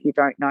somebody that you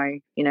don't know,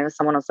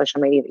 someone on social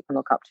media that you can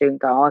look up to and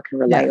go, oh, I can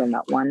relate on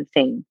that one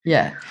thing.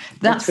 Yeah,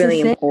 that's really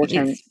the thing.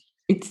 important.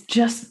 It's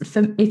just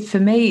for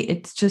me,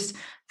 it's just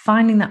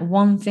finding that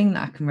one thing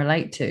that I can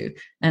relate to,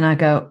 and I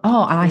go,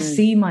 oh, and I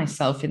see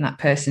myself in that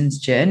person's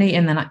journey,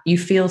 and then you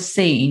feel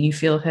seen, you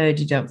feel heard,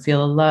 you don't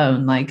feel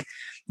alone. Like,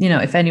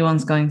 if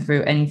anyone's going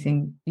through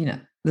anything,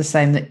 the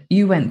same that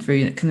you went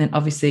through, can then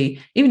obviously,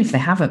 even if they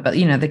haven't, but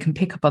they can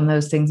pick up on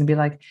those things and be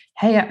like,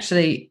 hey,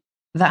 actually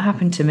that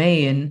happened to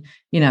me, and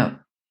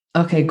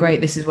okay, great,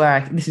 this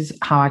is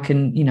how I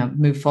can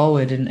move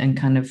forward and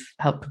kind of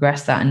help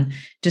progress that. And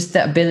just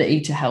the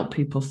ability to help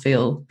people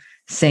feel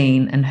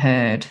seen and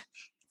heard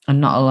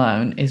and not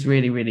alone is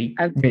really, really,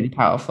 really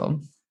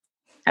powerful.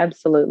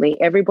 Absolutely.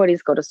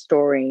 Everybody's got a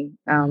story.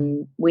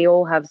 We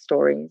all have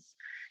stories,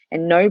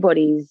 and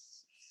nobody's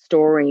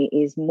story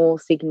is more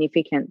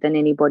significant than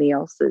anybody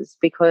else's,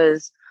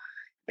 because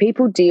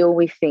people deal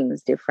with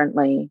things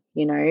differently.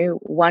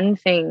 One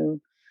thing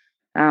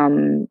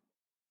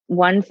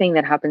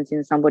that happens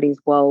in somebody's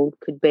world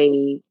could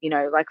be,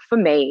 like for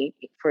me,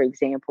 for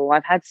example,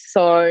 I've had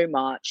so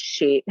much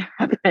shit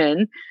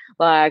happen,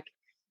 like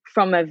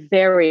from a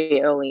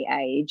very early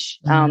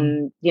age.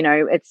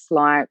 It's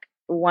like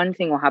one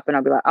thing will happen,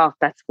 I'll be like, oh,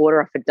 that's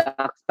water off a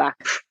duck's back.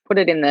 Put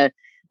it in the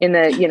in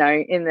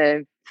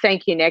the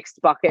thank you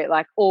next bucket,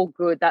 like all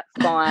good, that's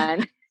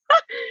fine.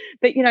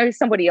 But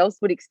somebody else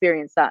would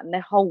experience that and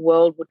their whole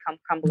world would come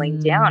crumbling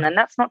down. And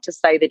that's not to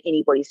say that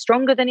anybody's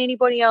stronger than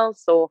anybody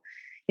else, or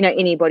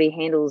anybody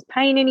handles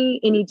pain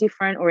any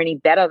different or any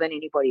better than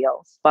anybody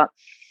else. But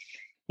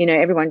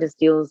everyone just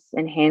deals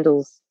and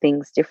handles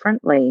things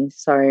differently.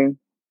 So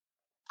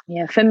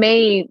yeah, for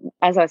me,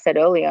 as I said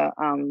earlier,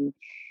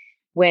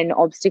 when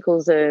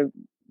obstacles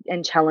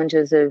and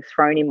challenges are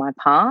thrown in my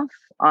path,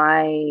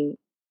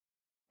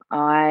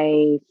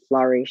 I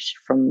flourish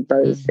from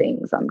those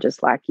things. I'm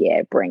just like,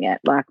 yeah, bring it.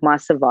 Like my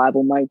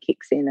survival mode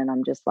kicks in and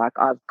I'm just like,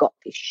 I've got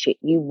this shit.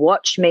 You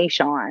watch me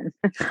shine.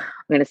 I'm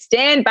going to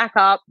stand back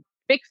up,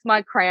 fix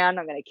my crown.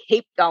 I'm going to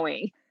keep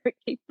going,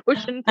 keep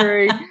pushing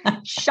through,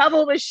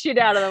 shovel the shit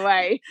out of the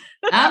way.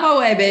 Out of my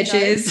way,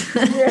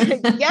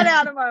 bitches. Get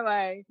out of my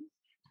way.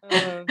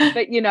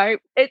 But,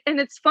 and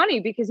it's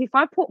funny because if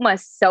I put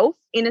myself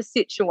in a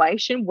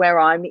situation where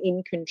I'm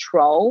in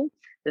control,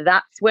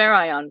 that's where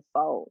I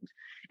unfold.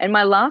 And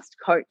my last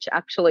coach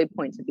actually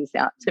pointed this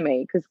out to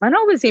me, because when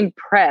I was in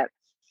prep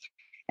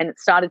and it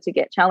started to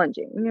get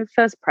challenging,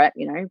 first prep,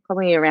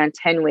 probably around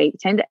 10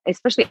 weeks,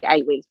 especially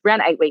 8 weeks,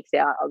 around 8 weeks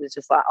out, I was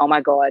just like, oh my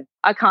God,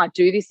 I can't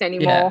do this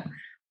anymore. Yeah.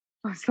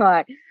 I was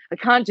like, I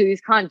can't do this,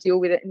 can't deal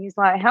with it. And he's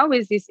like, how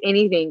is this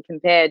anything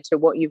compared to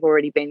what you've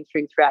already been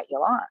through throughout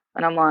your life?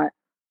 And I'm like,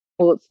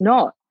 well, it's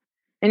not.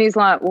 And he's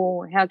like,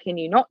 well, how can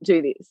you not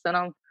do this? And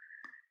I'm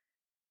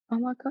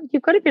like, God,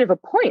 you've got a bit of a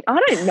point. I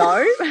don't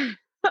know.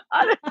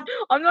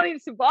 I'm not in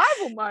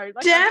survival mode.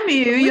 Like, damn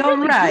you, you're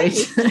right.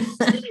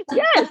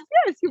 yes,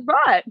 you're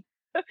right.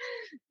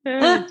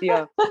 Oh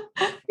dear.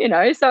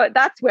 So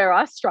that's where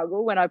I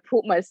struggle when I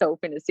put myself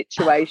in a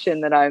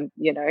situation that I'm,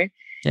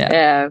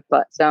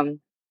 but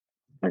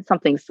when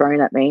something's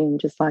thrown at me, I'm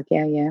just like,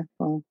 yeah,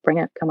 well, bring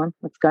it, come on,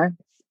 let's go.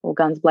 It's all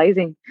guns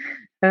blazing.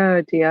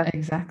 Oh dear.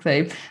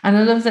 Exactly. And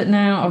I love that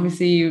now,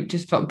 obviously you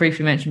just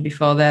briefly mentioned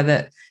before there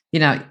that,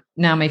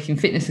 now making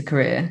fitness a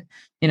career,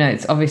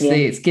 it's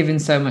obviously it's given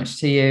so much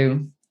to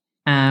you.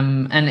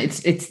 And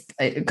it's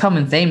a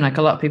common theme. Like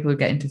a lot of people who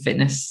get into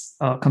fitness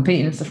or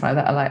competing and stuff like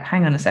that are like,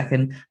 hang on a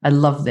second, I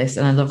love this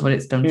and I love what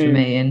it's done for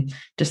me, and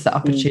just the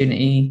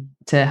opportunity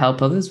to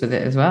help others with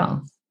it as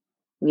well.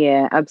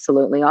 Yeah,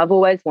 absolutely. I've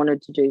always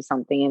wanted to do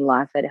something in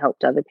life that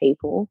helped other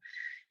people.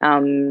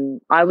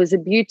 I was a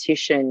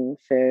beautician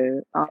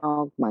for,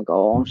 oh my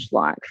gosh,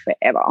 like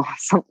forever,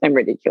 something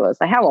ridiculous.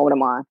 Like, how old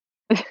am I?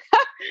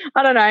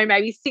 I don't know,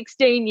 maybe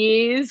 16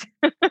 years.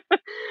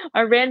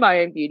 I ran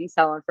my own beauty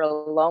salon for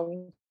a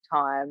long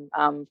time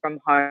from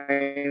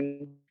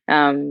home.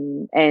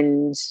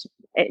 And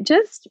it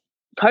just,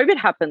 COVID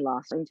happened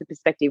last into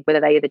perspective,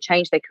 whether they either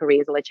changed their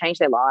careers or they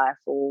changed their life,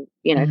 or,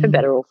 for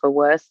better or for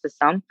worse for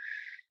some.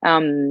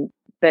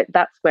 But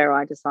that's where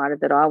I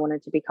decided that I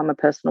wanted to become a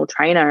personal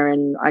trainer,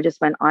 and I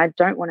just went, I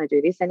don't want to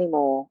do this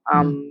anymore.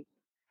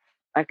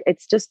 Like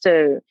it's just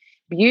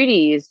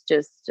beauty is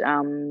just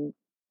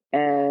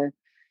a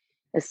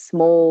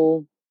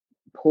small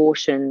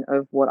portion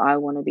of what I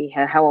want to be,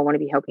 how I want to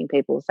be helping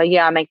people. So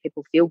yeah, I make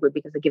people feel good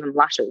because I give them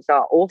lashes.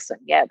 Oh, awesome.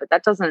 Yeah, but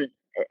that doesn't,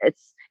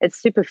 it's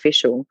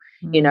superficial,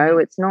 you know,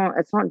 it's not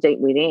deep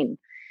within.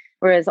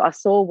 Whereas I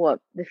saw what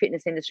the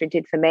fitness industry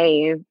did for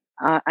me,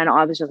 and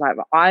I was just like,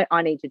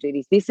 I need to do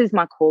this. This is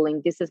my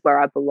calling. This is where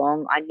I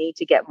belong. I need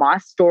to get my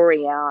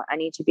story out. I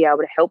need to be able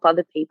to help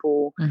other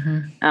people.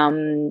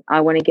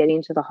 I want to get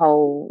into the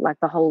whole, like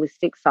the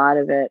holistic side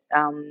of it,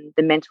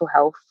 the mental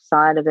health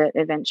side of it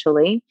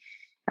eventually.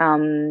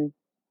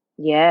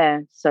 Yeah.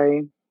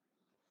 So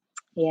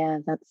yeah,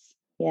 that's,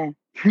 yeah.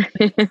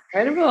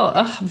 Incredible.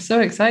 Oh, I'm so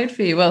excited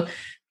for you. Well,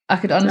 I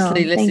could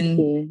honestly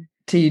listen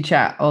to you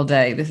chat all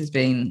day. This has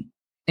been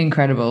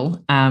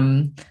incredible.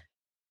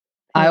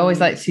 I always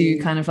like to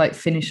kind of like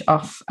finish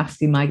off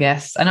asking my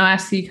guests. I know I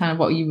asked you kind of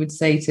what you would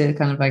say to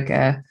kind of like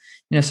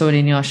someone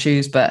in your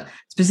shoes, but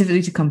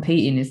specifically to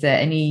competing, is there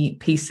any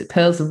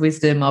pearls of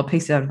wisdom or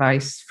piece of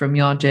advice from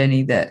your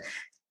journey that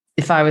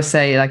if I was,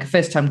 say, like a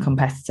first-time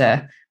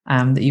competitor,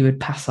 that you would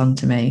pass on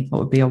to me? What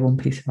would be your one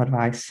piece of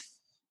advice?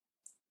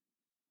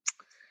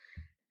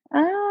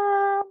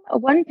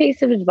 One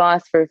piece of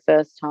advice for a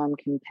first-time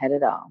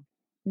competitor.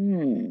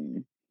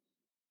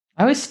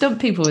 I always stump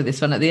people with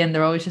this one at the end.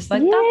 They're always just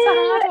like, that's a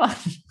hard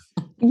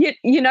one.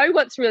 You know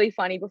what's really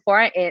funny, before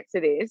I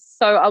answer this,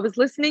 so I was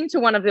listening to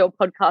one of your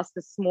podcasts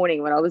this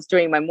morning when I was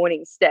doing my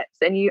morning steps,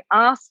 and you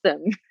asked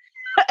them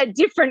a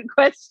different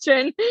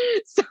question.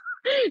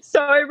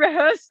 So I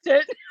rehearsed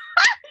it.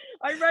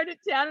 I wrote it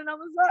down and I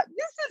was like,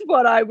 this is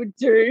what I would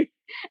do.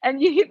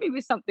 And you hit me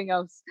with something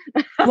else.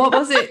 What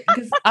was it?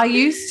 Because I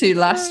used to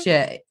last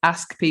year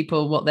ask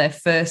people what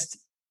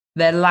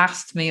their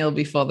last meal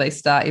before they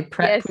started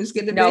prep was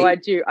going to be. No, I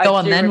do. Go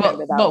on then.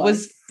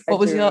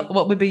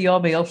 What would be your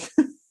meal?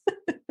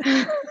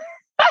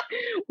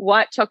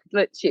 White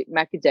chocolate chip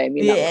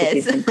macadamia nut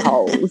cookies and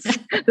Coles.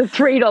 The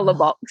 $3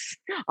 box,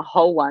 a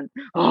whole one.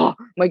 Oh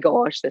my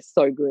gosh, they're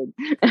so good.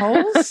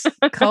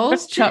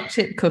 Coles chocolate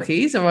chip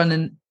cookies are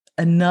on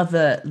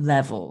another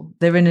level.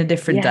 They're in a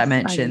different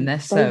dimension. They're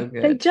so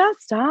good. They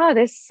just are.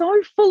 They're so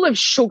full of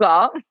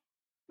sugar.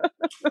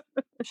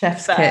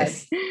 Chef's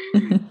kiss.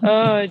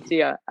 Oh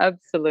dear,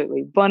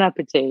 absolutely. Bon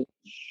appetit.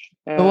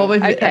 But what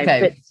would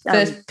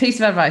first piece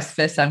of advice for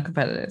first-time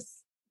competitors?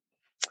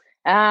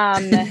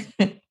 On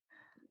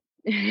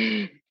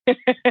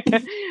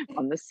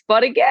the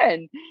spot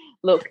again.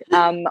 Look,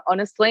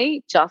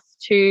 honestly,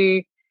 just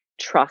to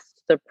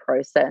trust the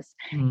process.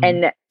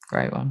 And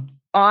great one.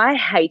 I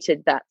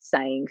hated that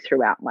saying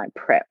throughout my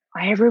prep.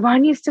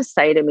 Everyone used to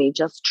say to me,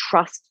 just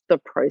trust the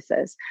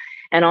process.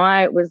 And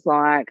I was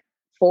like,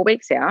 4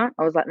 weeks out,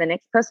 I was like, the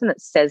next person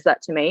that says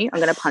that to me, I'm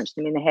going to punch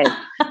them in the head.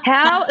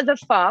 How the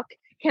fuck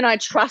can I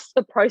trust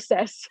the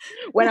process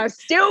when I've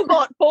still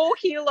got 4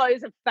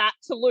 kilos of fat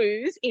to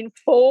lose in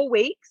 4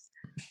 weeks?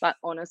 But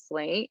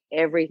honestly,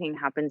 everything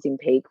happens in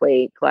peak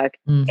week. Like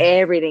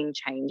everything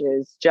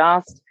changes.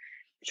 Just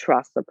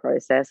trust the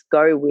process.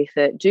 Go with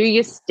it. Do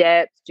your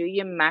steps, do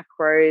your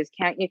macros,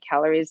 count your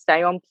calories,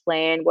 stay on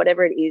plan,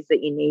 whatever it is that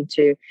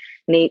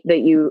that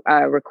you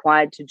are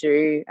required to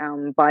do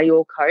by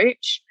your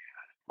coach.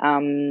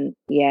 And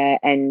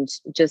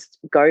just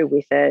go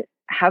with it.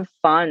 Have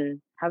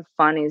fun. Have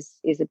fun is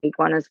a big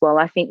one as well.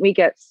 I think we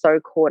get so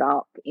caught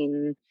up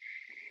in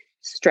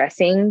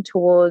stressing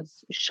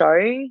towards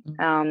show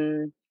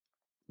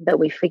that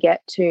we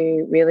forget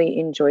to really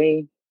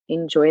enjoy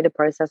the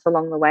process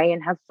along the way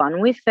and have fun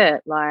with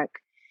it. Like,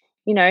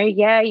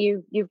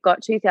 you've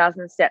got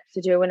 2,000 steps to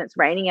do and it's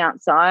raining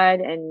outside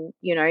and,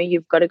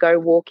 you've got to go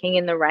walking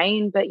in the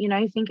rain, but,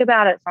 think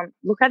about it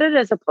look at it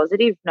as a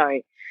positive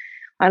note.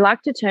 I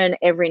like to turn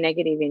every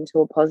negative into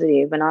a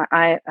positive, and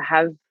I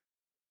have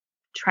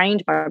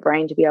trained my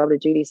brain to be able to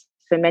do this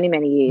for many,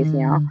 many years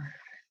now.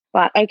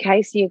 But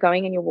okay, so you're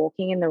going and you're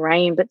walking in the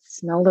rain, but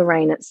smell the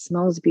rain. It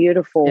smells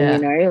beautiful,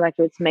 like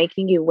it's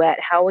making you wet.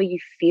 How are you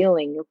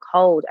feeling? You're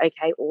cold.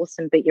 Okay,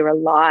 awesome, but you're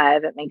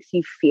alive. It makes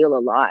you feel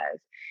alive.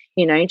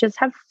 Just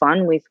have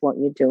fun with what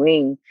you're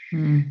doing.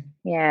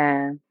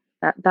 Yeah.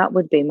 That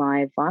would be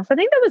my advice. I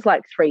think there was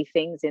like 3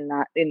 things in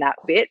that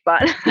bit,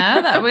 but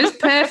no, that was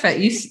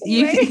perfect. You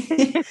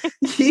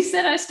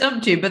said I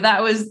stumped you, but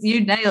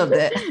you nailed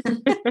it.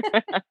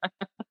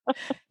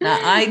 No,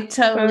 I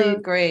totally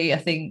agree. I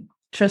think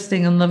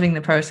trusting and loving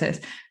the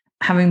process,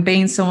 having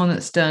been someone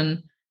that's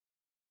done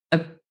a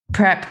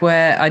prep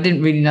where I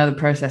didn't really know the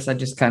process, I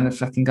just kind of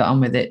fucking got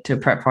on with it, to a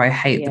prep where I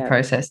hate the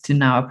process, to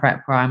now a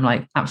prep where I'm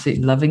like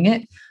absolutely loving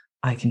it.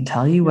 I can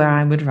tell you where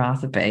I would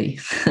rather be.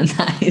 And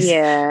that is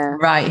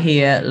right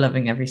here,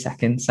 loving every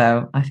second.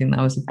 So I think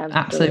that was an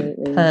absolute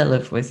pearl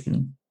of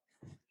wisdom.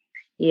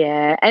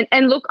 Yeah.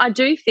 And look, I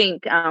do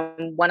think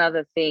one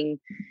other thing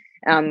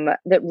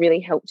that really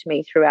helped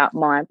me throughout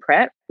my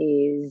prep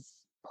is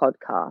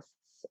podcasts.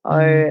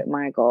 Oh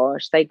my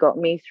gosh. They got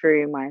me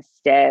through my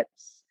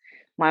steps,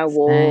 my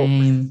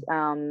walks.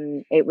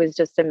 It was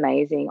just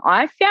amazing.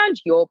 I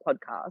found your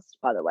podcast,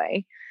 by the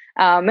way.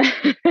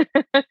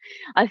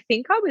 I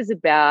think I was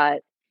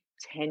about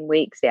 10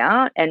 weeks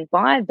out. And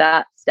by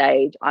that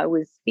stage, I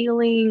was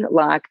feeling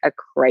like a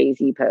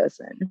crazy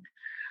person.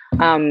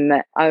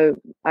 I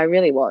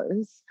really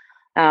was.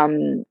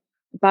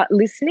 But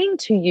listening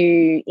to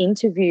you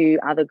interview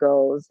other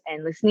girls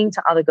and listening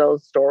to other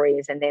girls'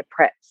 stories and their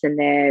preps and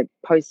their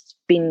post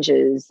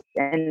binges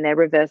and their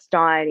reverse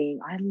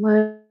dieting, I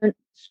learned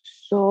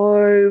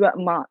so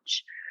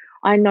much.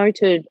 I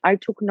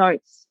took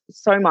notes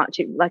so much.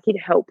 It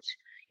helped.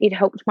 It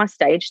helped my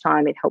stage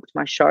time. It helped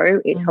my show.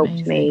 It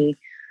helped me,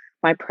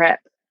 my prep.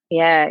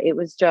 Yeah, it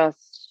was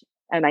just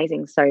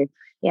amazing. So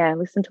yeah,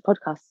 listen to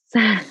podcasts.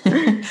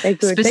 They're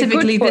good.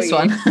 Specifically They're good this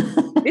one.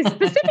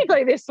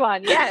 Specifically this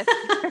one, yes.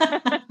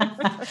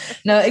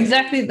 No,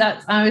 exactly.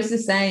 That I was the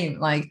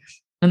same.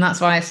 And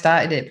that's why I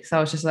started it, because I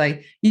was just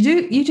like,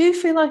 you do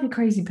feel like a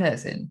crazy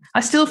person.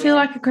 I still feel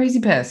like a crazy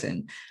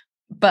person,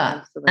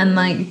 but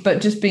absolutely.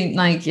 But just being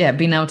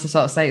being able to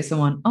sort of say to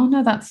someone, oh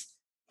no, that's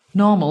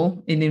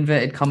normal in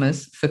inverted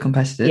commas for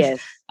competitors.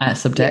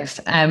 Subtext.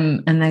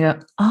 And they go,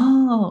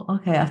 oh,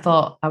 okay. I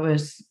thought I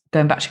was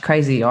going batshit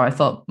crazy, or I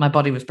thought my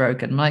body was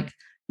broken. I'm like,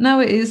 no,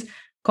 it is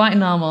quite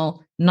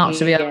normal not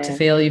to be able to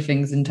feel your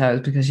fingers and toes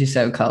because you're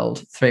so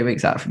cold 3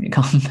 weeks out from your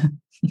comp.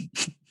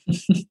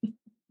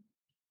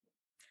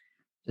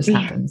 Just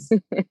happens.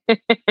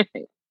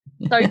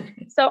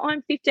 So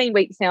I'm 15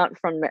 weeks out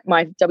from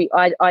my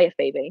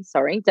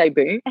IFBB,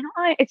 debut, and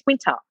it's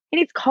winter and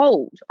it's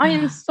cold. I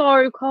am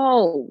so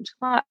cold.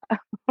 Like,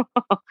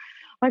 oh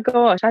my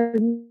gosh, I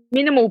have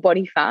minimal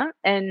body fat,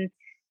 and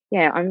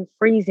I'm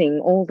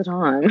freezing all the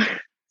time.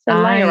 So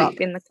layer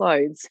up in the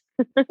clothes.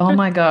 Oh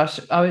my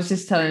gosh. I was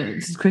just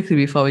quickly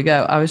before we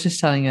go, I was just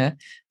telling a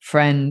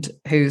friend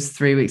who's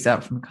 3 weeks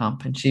out from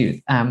comp, and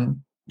she,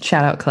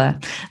 shout out Claire,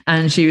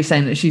 and she was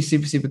saying that she's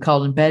super, super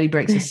cold and barely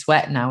breaks a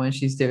sweat now when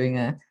she's doing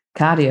a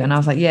cardio. And I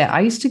was like, yeah, I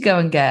used to go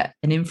and get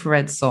an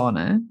infrared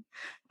sauna.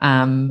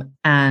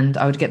 And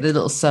I would get the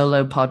little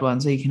solo pod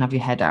ones where you can have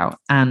your head out.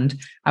 And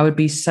I would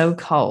be so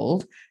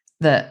cold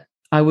that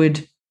I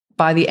would,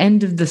 by the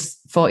end of this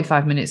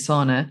 45-minute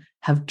sauna,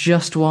 have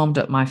just warmed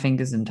up my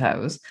fingers and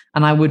toes.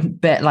 And I would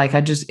bet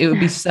it would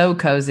be so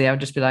cozy. I would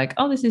just be like,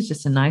 oh, this is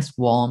just a nice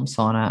warm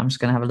sauna. I'm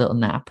just going to have a little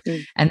nap.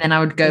 And then I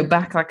would go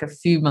back a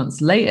few months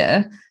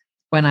later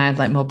when I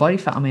had more body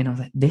fat on me, and I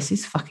was like, this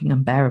is fucking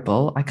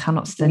unbearable. I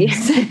cannot stand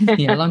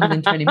here longer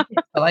than 20 minutes.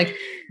 But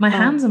my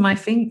hands and my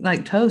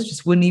toes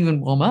just wouldn't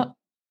even warm up.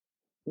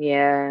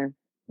 Yeah.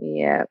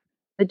 Yeah.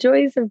 The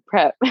joys of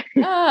prep.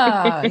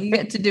 You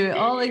get to do it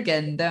all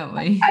again, don't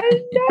we?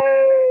 I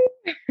know.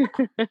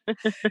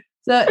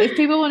 So if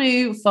people want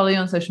to follow you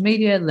on social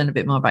media, learn a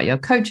bit more about your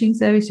coaching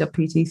service, your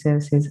PT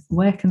services,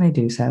 where can they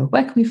do so?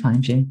 Where can we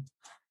find you?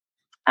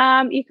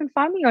 You can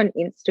find me on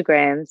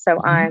Instagram.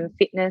 So I'm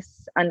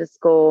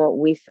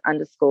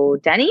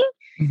fitness_with_Danny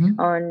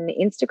on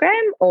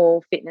Instagram,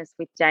 or Fitness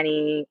with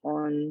Danny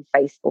on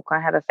Facebook.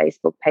 I have a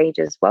Facebook page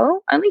as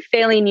well. Only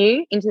fairly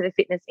new into the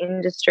fitness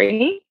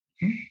industry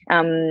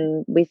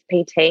with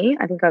PT.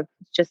 I think I've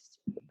just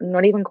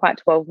not even quite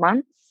 12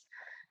 months.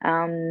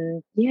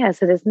 So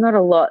there's not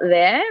a lot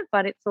there,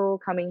 but it's all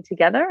coming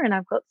together, and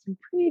I've got some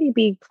pretty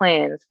big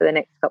plans for the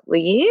next couple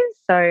of years.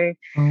 So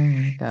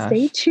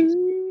stay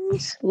tuned.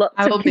 Lots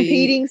of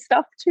competing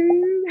stuff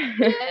too.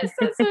 Yes,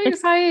 that's so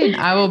exciting.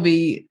 I will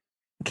be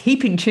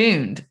keeping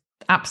tuned.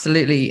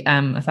 Absolutely,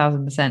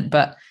 1,000%.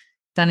 But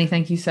Danny,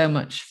 thank you so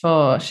much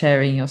for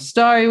sharing your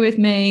story with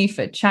me,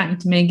 for chatting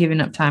to me,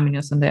 giving up time in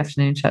your Sunday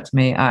afternoon chat to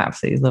me. I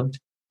absolutely loved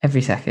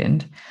every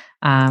second.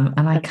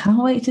 And I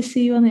can't wait to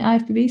see you on the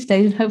IFBB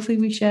stage, and hopefully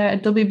we share a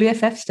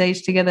WBFF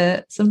stage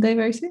together someday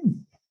very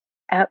soon.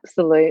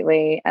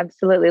 Absolutely.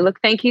 Absolutely. Look,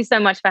 thank you so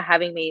much for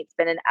having me. It's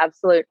been an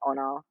absolute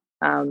honor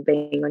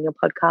being on your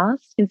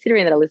podcast,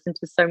 considering that I listen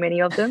to so many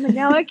of them, and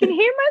now I can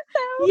hear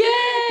myself.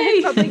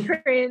 Yay! Probably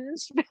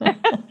cringe.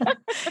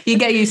 You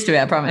get used to it,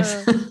 I promise.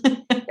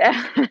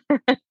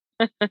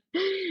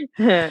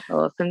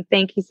 Awesome.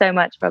 Thank you so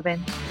much,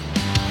 Robin.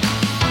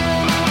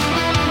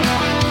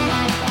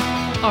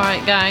 All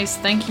right, guys,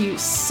 thank you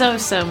so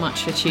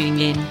much for tuning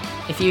in.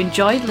 If you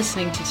enjoyed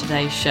listening to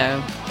today's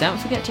show, don't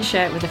forget to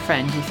share it with a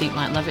friend you think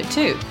might love it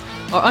too,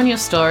 or on your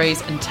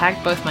stories, and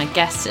tag both my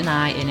guests and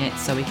I in it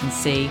so we can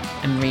see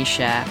and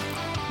reshare.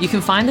 You can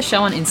find the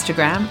show on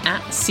Instagram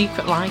at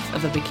Secret Life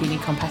of a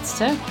Bikini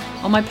Competitor,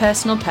 or my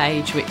personal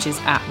page, which is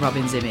at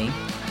Robin Zimmy.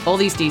 All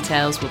these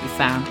details will be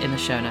found in the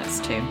show notes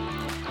too.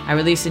 I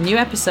release a new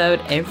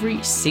episode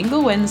every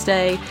single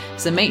Wednesday,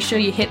 so make sure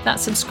you hit that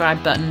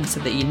subscribe button so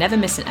that you never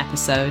miss an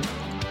episode.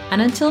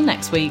 And until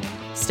next week,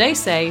 stay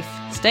safe,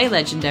 stay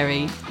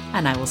legendary,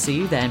 and I will see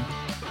you then.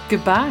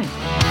 Goodbye.